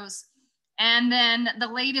videos. And then the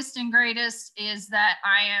latest and greatest is that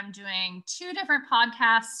I am doing 2 different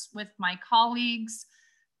podcasts with my colleagues.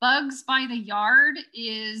 Bugs by the Yard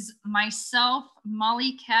is myself,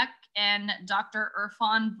 Molly Keck, and Dr.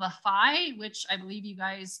 Irfan Vafai, which I believe you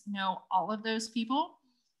guys know all of those people.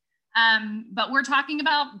 But we're talking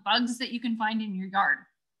about bugs that you can find in your yard.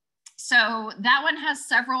 So that one has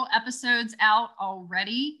several episodes out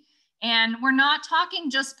already. And we're not talking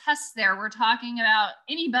just pests there. We're talking about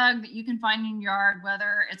any bug that you can find in your yard,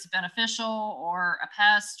 whether it's beneficial or a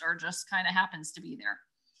pest or just kind of happens to be there.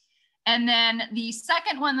 And then the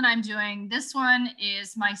second one that I'm doing, this one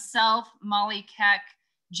is myself, Molly Keck,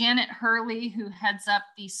 Janet Hurley, who heads up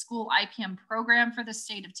the school IPM program for the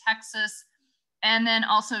state of Texas, and then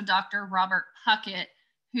also Dr. Robert Puckett,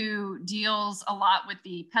 who deals a lot with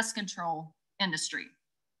the pest control industry.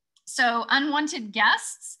 So Unwanted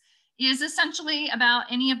Guests is essentially about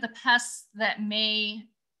any of the pests that may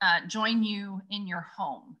join you in your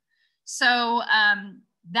home. So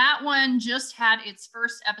that one just had its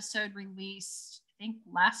first episode released, I think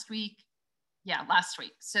last week. Yeah, last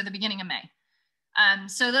week. So the beginning of May.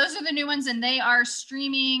 So those are the new ones, and they are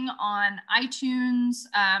streaming on iTunes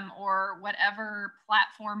or whatever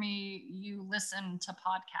platform you listen to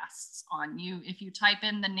podcasts on. If you type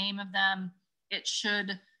in the name of them, it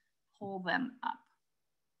should pull them up.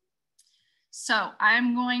 So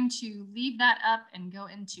I'm going to leave that up and go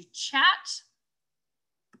into chat.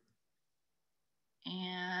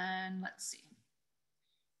 And let's see.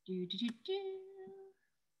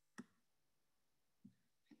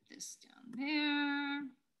 Put this down there.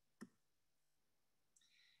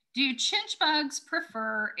 Do chinch bugs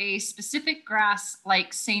prefer a specific grass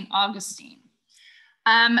like St. Augustine?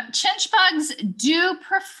 Chinch bugs do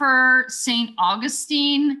prefer St.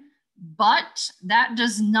 Augustine, but that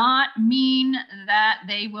does not mean that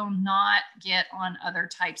they will not get on other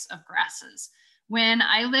types of grasses. When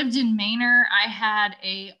I lived in Manor, I had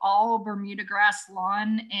a all Bermuda grass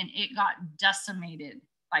lawn and it got decimated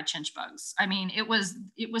by chinch bugs. I mean, it was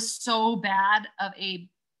so bad of a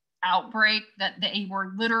outbreak that they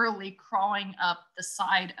were literally crawling up the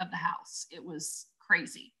side of the house. It was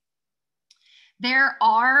crazy. There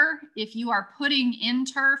are, if you are putting in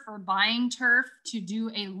turf or buying turf to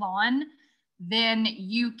do a lawn, then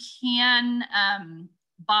you can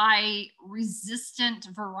buy resistant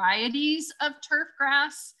varieties of turf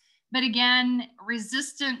grass. But again,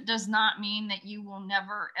 resistant does not mean that you will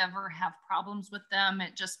never, ever have problems with them.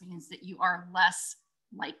 It just means that you are less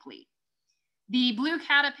likely. The blue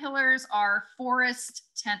caterpillars are forest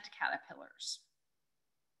tent caterpillars.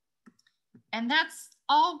 And that's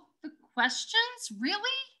all the questions, really?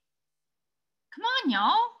 Come on,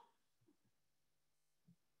 y'all.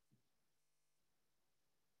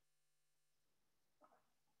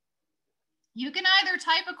 You can either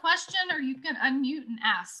type a question or you can unmute and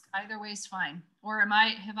ask. Either way is fine. Or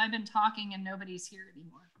have I been talking and nobody's here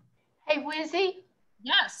anymore? Hey, Wizzy.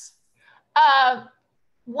 Yes.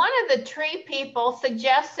 One of the tree people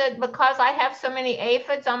suggested, because I have so many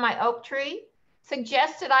aphids on my oak tree,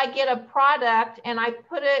 suggested I get a product and I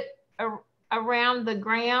put it around the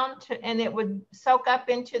ground and it would soak up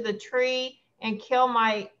into the tree and kill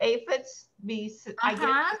my aphids. I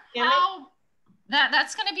guess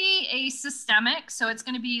that's going to be a systemic, so it's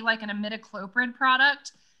going to be like an imidacloprid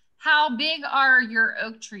product. How big are your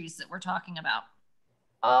oak trees that we're talking about?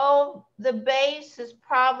 Oh, the base is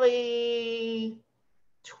probably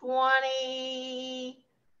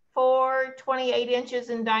 24, 28 inches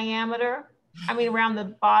in diameter. I mean, around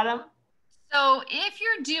the bottom. So if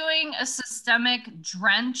you're doing a systemic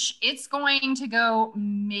drench, it's going to go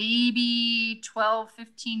maybe 12,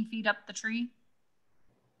 15 feet up the tree.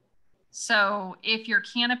 So if your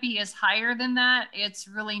canopy is higher than that, it's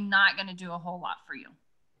really not going to do a whole lot for you.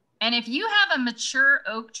 And if you have a mature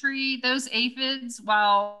oak tree, those aphids,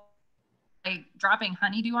 while like dropping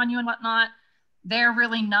honeydew on you and whatnot, they're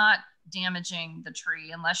really not damaging the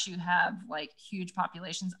tree unless you have like huge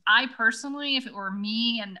populations. I personally, if it were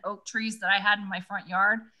me and oak trees that I had in my front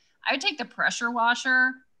yard, I would take the pressure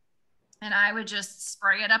washer and I would just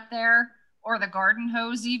spray it up there, or the garden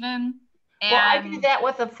hose even. And, well, I do that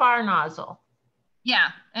with a fire nozzle. Yeah,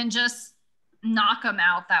 and just knock them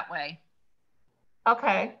out that way.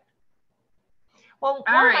 Okay. Well,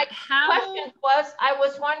 one of my questions was, I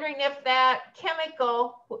was wondering if that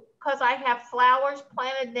chemical, because I have flowers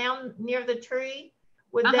planted down near the tree,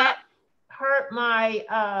 would that hurt my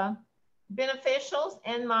beneficials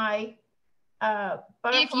and my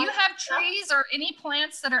butterflies? If you have trees or any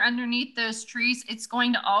plants that are underneath those trees, it's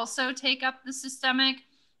going to also take up the systemic,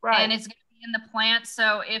 right? And it's going to be in the plant.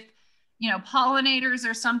 So if pollinators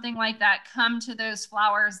or something like that come to those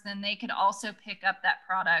flowers, then they could also pick up that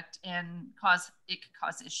product and it could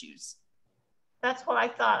cause issues. That's what I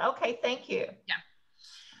thought. Okay, thank you. Yeah.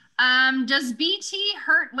 Does BT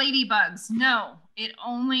hurt ladybugs? No, it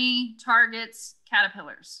only targets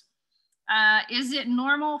caterpillars. Is it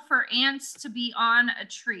normal for ants to be on a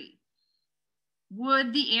tree?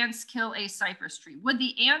 Would the ants kill a cypress tree? Would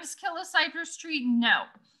the ants kill a cypress tree? No.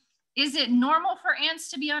 Is it normal for ants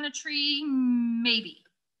to be on a tree? Maybe.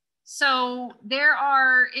 So there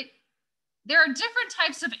are different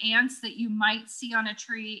types of ants that you might see on a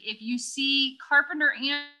tree. If you see carpenter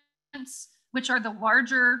ants, which are the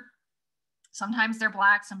larger, sometimes they're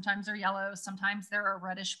black, sometimes they're yellow, sometimes they're a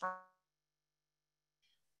reddish brown.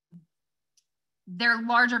 They're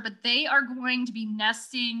larger, but they are going to be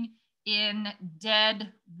nesting in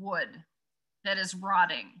dead wood that is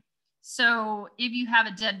rotting. So if you have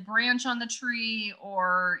a dead branch on the tree,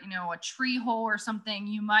 or a tree hole or something,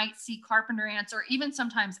 you might see carpenter ants, or even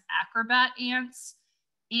sometimes acrobat ants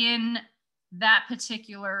in that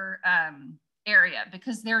particular area,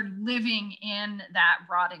 because they're living in that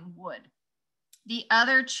rotting wood. The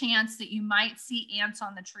other chance that you might see ants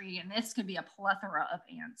on the tree, and this could be a plethora of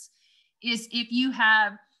ants, is if you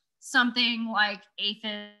have something like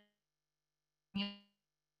aphids,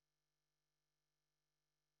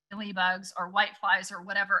 bugs or whiteflies or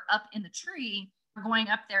whatever up in the tree, are going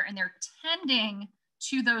up there and they're tending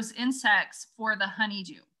to those insects for the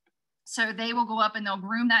honeydew. So they will go up and they'll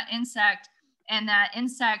groom that insect, and that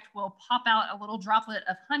insect will pop out a little droplet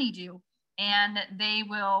of honeydew, and they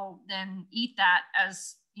will then eat that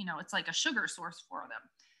as, you know, it's like a sugar source for them.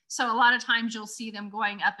 So a lot of times you'll see them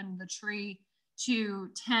going up in the tree to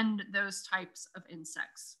tend those types of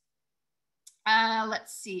insects.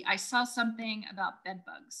 Let's see, I saw something about bed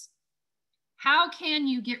bugs. How can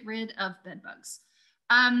you get rid of bed bugs?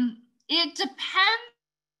 It depends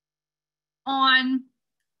on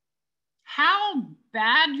how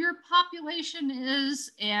bad your population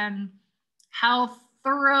is and how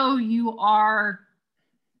thorough you are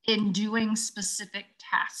in doing specific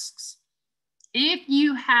tasks. If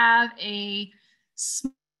you have a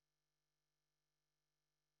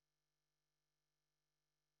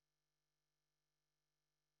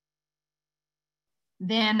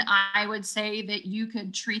then I would say that you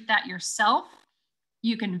could treat that yourself.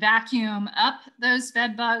 You can vacuum up those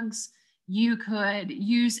bed bugs. You could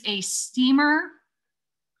use a steamer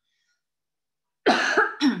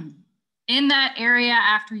in that area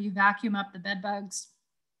after you vacuum up the bed bugs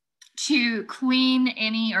to clean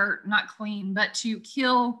any, or not clean, but to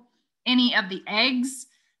kill any of the eggs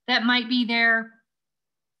that might be there.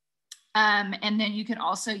 And then you can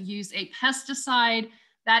also use a pesticide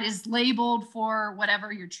that is labeled for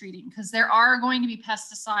whatever you're treating, because there are going to be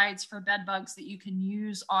pesticides for bed bugs that you can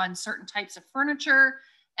use on certain types of furniture,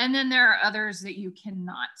 and then there are others that you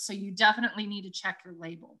cannot. So you definitely need to check your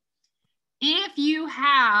label. If you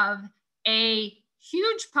have a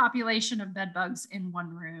huge population of bed bugs in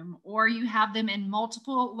one room, or you have them in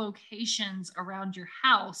multiple locations around your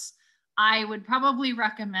house, I would probably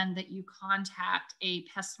recommend that you contact a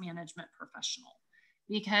pest management professional,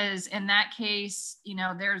 because in that case, you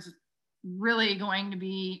know, there's really going to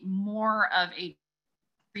be more of a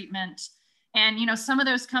treatment. And, you know, some of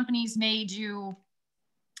those companies may do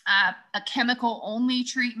a chemical only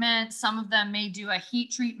treatment. Some of them may do a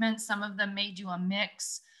heat treatment. Some of them may do a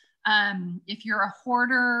mix. If you're a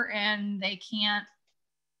hoarder and they can't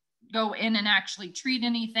go in and actually treat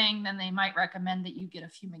anything, then they might recommend that you get a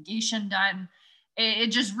fumigation done. It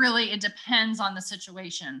just really, it depends on the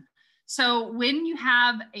situation. So when you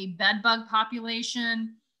have a bed bug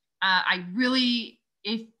population, I really,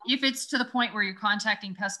 if it's to the point where you're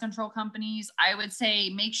contacting pest control companies, I would say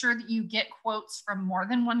make sure that you get quotes from more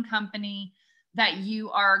than one company, that you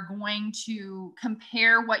are going to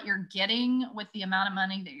compare what you're getting with the amount of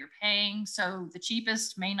money that you're paying. So the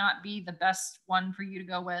cheapest may not be the best one for you to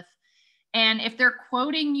go with. And if they're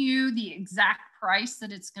quoting you the exact price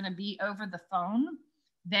that it's going to be over the phone,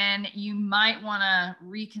 then you might want to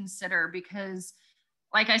reconsider, because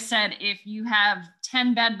like I said, if you have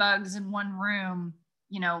 10 bed bugs in one room,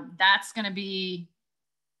 you know, that's going to be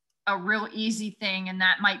a real easy thing, and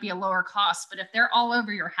that might be a lower cost. But if they're all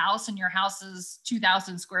over your house and your house is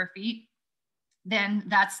 2,000 square feet, then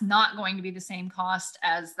that's not going to be the same cost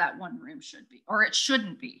as that one room should be, or it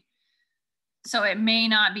shouldn't be. So it may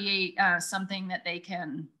not be something that they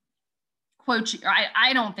can quote you.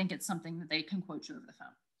 I don't think it's something that they can quote you over the phone.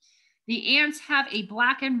 The ants have a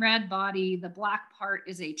black and red body. The black part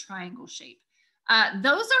is a triangle shape.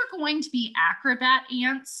 Those are going to be acrobat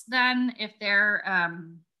ants then, if they're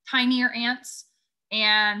tinier ants.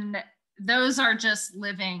 And those are just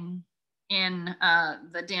living in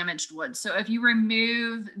the damaged wood. So if you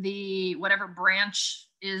remove the whatever branch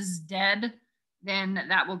is dead, then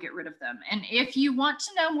that will get rid of them. And if you want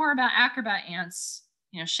to know more about acrobat ants,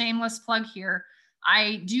 you know, shameless plug here,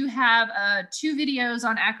 I do have 2 videos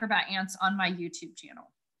on acrobat ants on my YouTube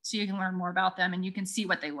channel. So you can learn more about them and you can see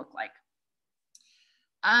what they look like.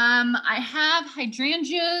 I have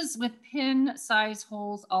hydrangeas with pin size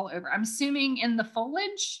holes all over. I'm assuming in the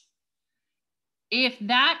foliage. If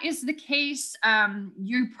that is the case,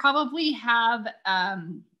 you probably have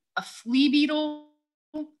a flea beetle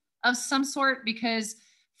of some sort, because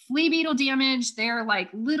flea beetle damage, they're like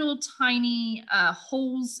little tiny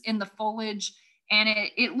holes in the foliage. And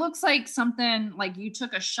it looks like something like you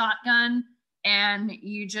took a shotgun and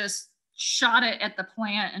you just shot it at the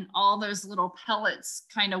plant, and all those little pellets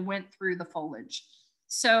kind of went through the foliage.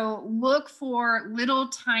 So look for little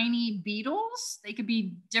tiny beetles. They could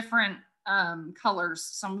be different colors.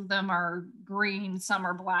 Some of them are green, some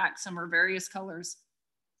are black, some are various colors.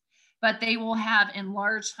 But they will have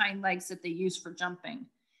enlarged hind legs that they use for jumping.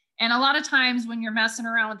 And a lot of times when you're messing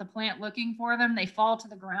around with the plant looking for them, they fall to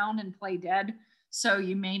the ground and play dead. So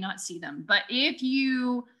you may not see them. But if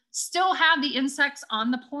you still have the insects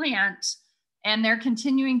on the plant and they're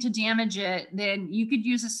continuing to damage it, then you could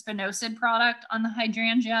use a spinosad product on the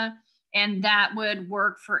hydrangea, and that would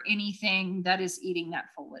work for anything that is eating that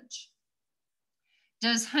foliage.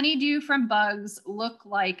 Does honeydew from bugs look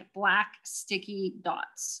like black sticky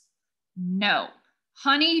dots? No.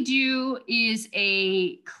 Honeydew is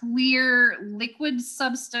a clear liquid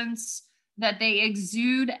substance that they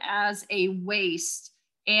exude as a waste.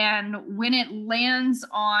 And when it lands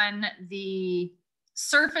on the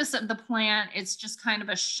surface of the plant, it's just kind of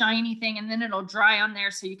a shiny thing, and then it'll dry on there.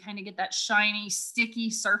 So you kind of get that shiny, sticky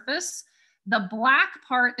surface. The black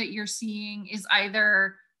part that you're seeing is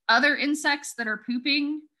either other insects that are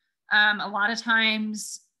pooping. A lot of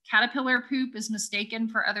times caterpillar poop is mistaken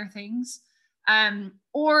for other things.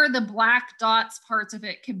 Or the black dots parts of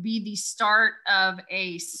it could be the start of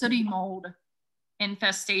a sooty mold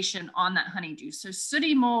infestation on that honeydew. So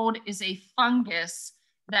sooty mold is a fungus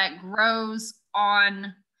that grows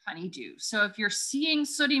on honeydew. So if you're seeing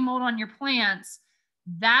sooty mold on your plants,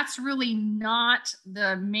 that's really not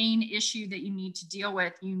the main issue that you need to deal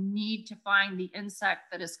with. You need to find the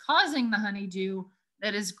insect that is causing the honeydew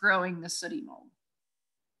that is growing the sooty mold.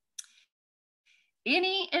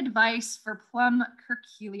 Any advice for plum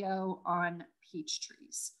curculio on peach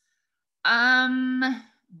trees?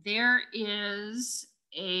 There is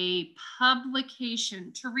a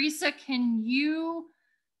publication. Teresa, can you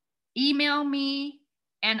email me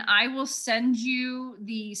and I will send you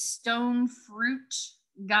the stone fruit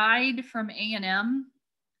guide from A&M,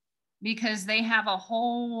 because they have a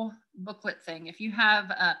whole booklet thing. If you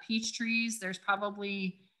have peach trees, there's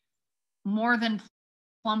probably more than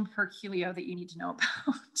plum curculio that you need to know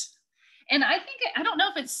about. And I think, I don't know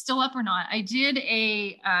if it's still up or not. I did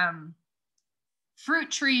a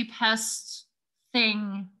fruit tree pest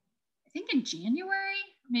thing, I think in January,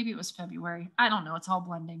 maybe it was February. I don't know, it's all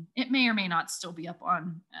blending. It may or may not still be up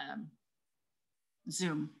on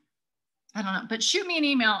Zoom. I don't know, but shoot me an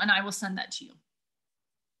email and I will send that to you.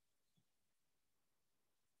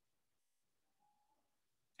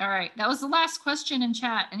 All right, that was the last question in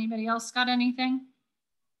chat. Anybody else got anything?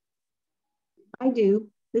 I do.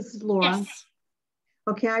 This is Laura. Yes.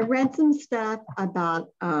 Okay, I read some stuff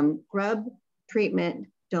about grub treatment.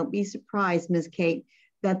 Don't be surprised, Ms. Kate,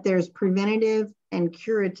 that there's preventative and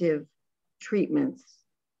curative treatments.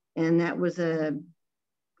 And that was a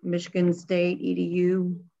Michigan State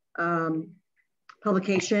EDU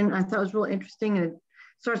publication. I thought it was real interesting. And it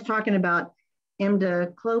starts talking about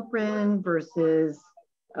imidacloprid versus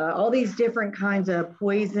all these different kinds of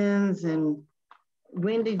poisons and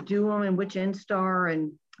when to do them and which instar,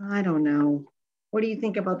 and I don't know. What do you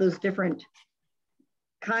think about those different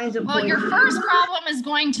kinds of poisons? Well, your first problem is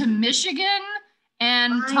going to Michigan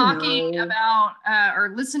and talking about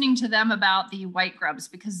or listening to them about the white grubs,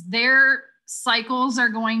 because their cycles are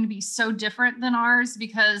going to be so different than ours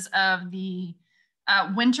because of the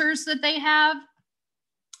winters that they have.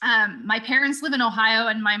 My parents live in Ohio,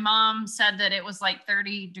 and my mom said that it was like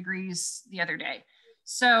 30 degrees the other day.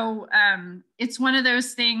 So it's one of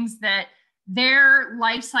those things that their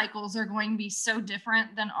life cycles are going to be so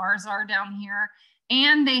different than ours are down here.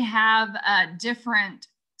 And they have different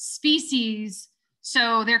species,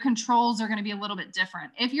 so their controls are going to be a little bit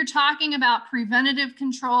different. If you're talking about preventative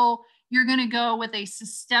control, you're going to go with a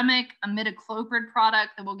systemic imidacloprid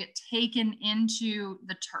product that will get taken into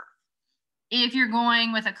the turf. If you're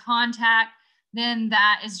going with a contact, then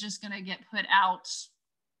that is just going to get put out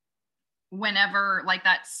whenever, like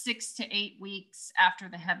that 6 to 8 weeks after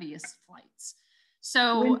the heaviest flights.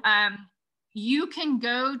 So you can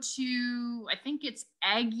go to, I think it's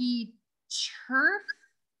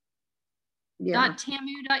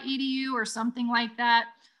aggiturf.tamu.edu or something like that.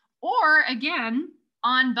 Or again,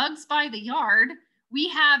 on Bugs by the Yard, we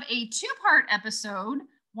have a 2-part episode.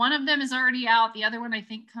 One of them is already out. The other one I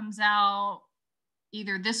think comes out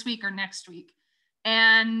either this week or next week.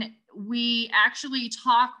 And we actually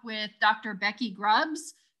talk with Dr. Becky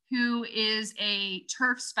Grubbs, who is a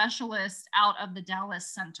turf specialist out of the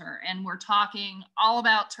Dallas Center. And we're talking all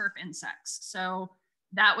about turf insects. So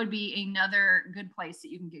that would be another good place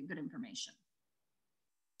that you can get good information.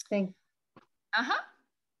 Thanks.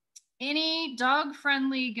 Any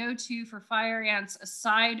dog-friendly go-to for fire ants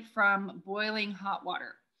aside from boiling hot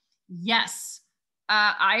water? Yes,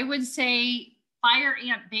 I would say fire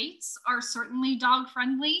ant baits are certainly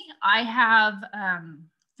dog-friendly. I have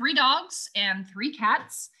 3 dogs and 3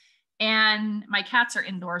 cats, and my cats are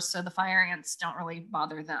indoors, so the fire ants don't really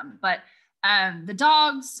bother them. But The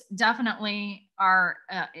dogs definitely are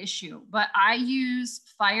an issue, but I use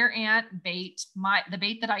fire ant bait. The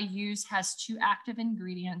bait that I use has 2 active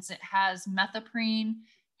ingredients. It has methoprene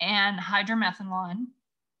and hydromethanol.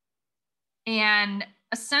 And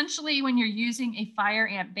essentially, when you're using a fire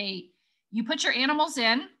ant bait, you put your animals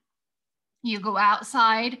in, you go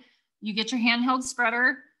outside, you get your handheld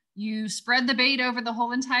spreader, you spread the bait over the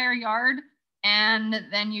whole entire yard, and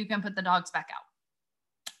then you can put the dogs back out.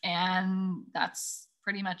 And that's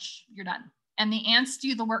pretty much, you're done. And the ants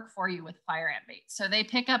do the work for you with fire ant bait. So they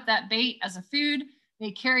pick up that bait as a food, they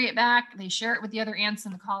carry it back, they share it with the other ants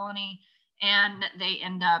in the colony, and they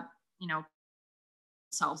end up, you know,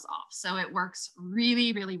 themselves off. So it works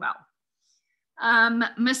really, really well.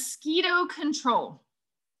 Mosquito control.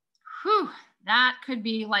 Whew, that could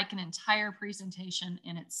be like an entire presentation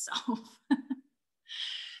in itself.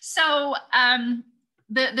 So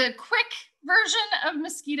the quick version of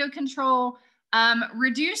mosquito control,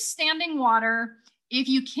 reduce standing water. If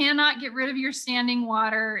you cannot get rid of your standing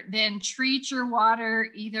water, then treat your water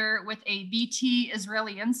either with a BT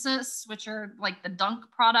Israeliensis, which are like the dunk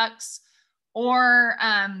products, or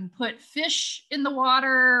put fish in the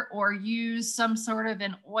water, or use some sort of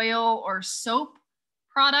an oil or soap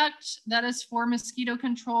product that is for mosquito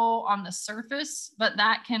control on the surface, but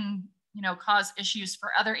that can, you know, cause issues for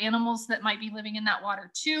other animals that might be living in that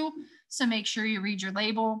water too. So make sure you read your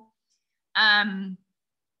label.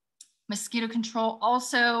 Mosquito control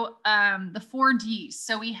also, the 4 Ds.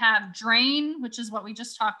 So we have drain, which is what we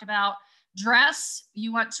just talked about. Dress,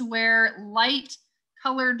 you want to wear light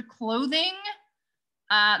colored clothing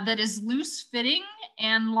that is loose fitting,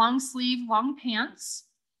 and long sleeve, long pants.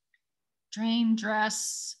 Drain,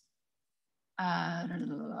 dress,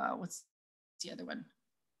 what's the other one?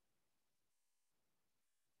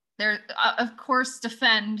 There, of course,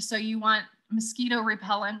 defend. So you want mosquito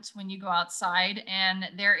repellent when you go outside. And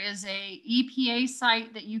there is a EPA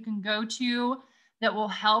site that you can go to that will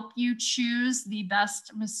help you choose the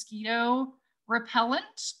best mosquito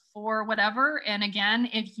repellent for whatever. And again,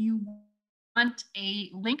 if you want a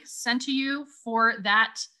link sent to you for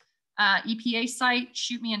that EPA site,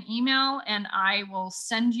 shoot me an email and I will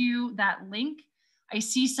send you that link. I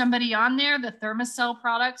see somebody on there, the Thermacell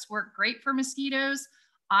products work great for mosquitoes.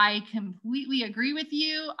 I completely agree with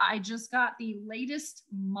you. I just got the latest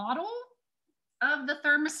model of the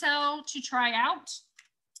Thermacell to try out.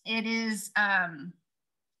 It is, I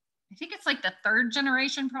think it's like the 3rd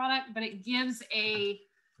generation product, but it gives a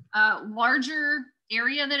larger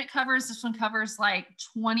area that it covers. This one covers like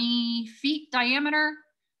 20 feet diameter.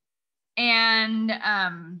 And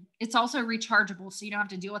it's also rechargeable, so you don't have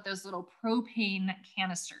to deal with those little propane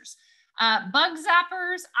canisters. Bug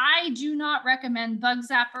zappers, I do not recommend bug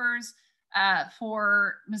zappers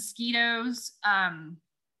for mosquitoes.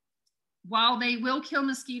 While they will kill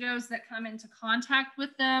mosquitoes that come into contact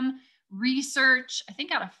with them, research, I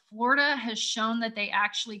think out of Florida, has shown that they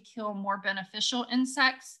actually kill more beneficial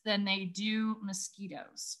insects than they do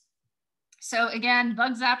mosquitoes. So again,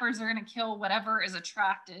 bug zappers are going to kill whatever is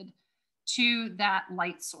attracted to that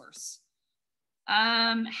light source.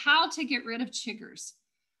 How to get rid of chiggers.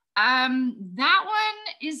 That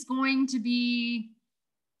one is going to be,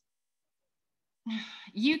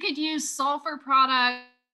 you could use sulfur product.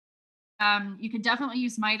 You could definitely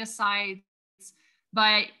use miticides,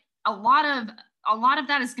 but a lot of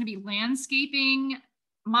that is going to be landscaping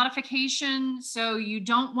modification. So you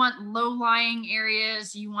don't want low-lying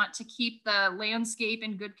areas. You want to keep the landscape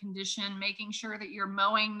in good condition, making sure that you're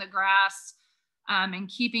mowing the grass and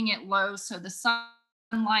keeping it low so the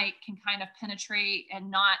sunlight can kind of penetrate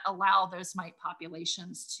and not allow those mite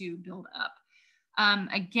populations to build up.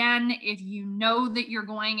 Again, if you know that you're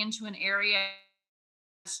going into an area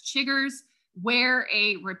with chiggers, wear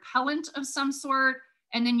a repellent of some sort.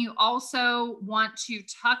 And then you also want to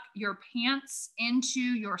tuck your pants into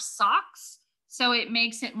your socks, so it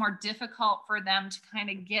makes it more difficult for them to kind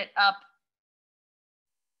of get up,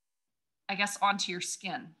 I guess, onto your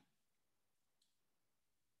skin.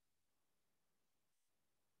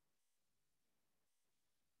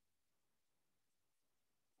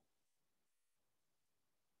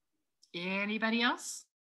 Anybody else?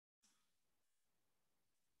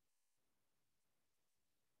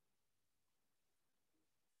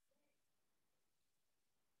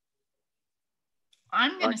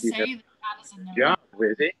 I'm going to say that is a no. Job,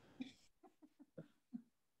 Lizzie. Looks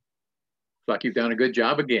like you've done a good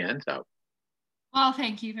job again. So. Well,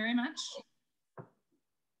 thank you very much.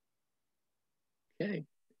 Okay.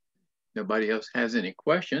 Nobody else has any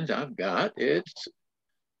questions. It's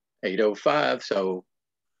 8:05, so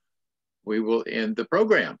we will end the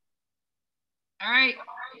program. All right.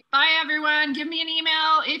 Bye, everyone. Give me an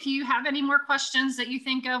email if you have any more questions that you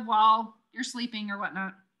think of while you're sleeping or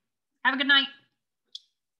whatnot. Have a good night.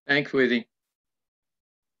 Thanks, Wizzy.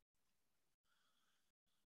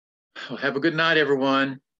 Well, have a good night,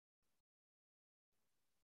 everyone.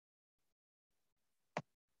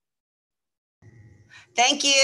 Thank you.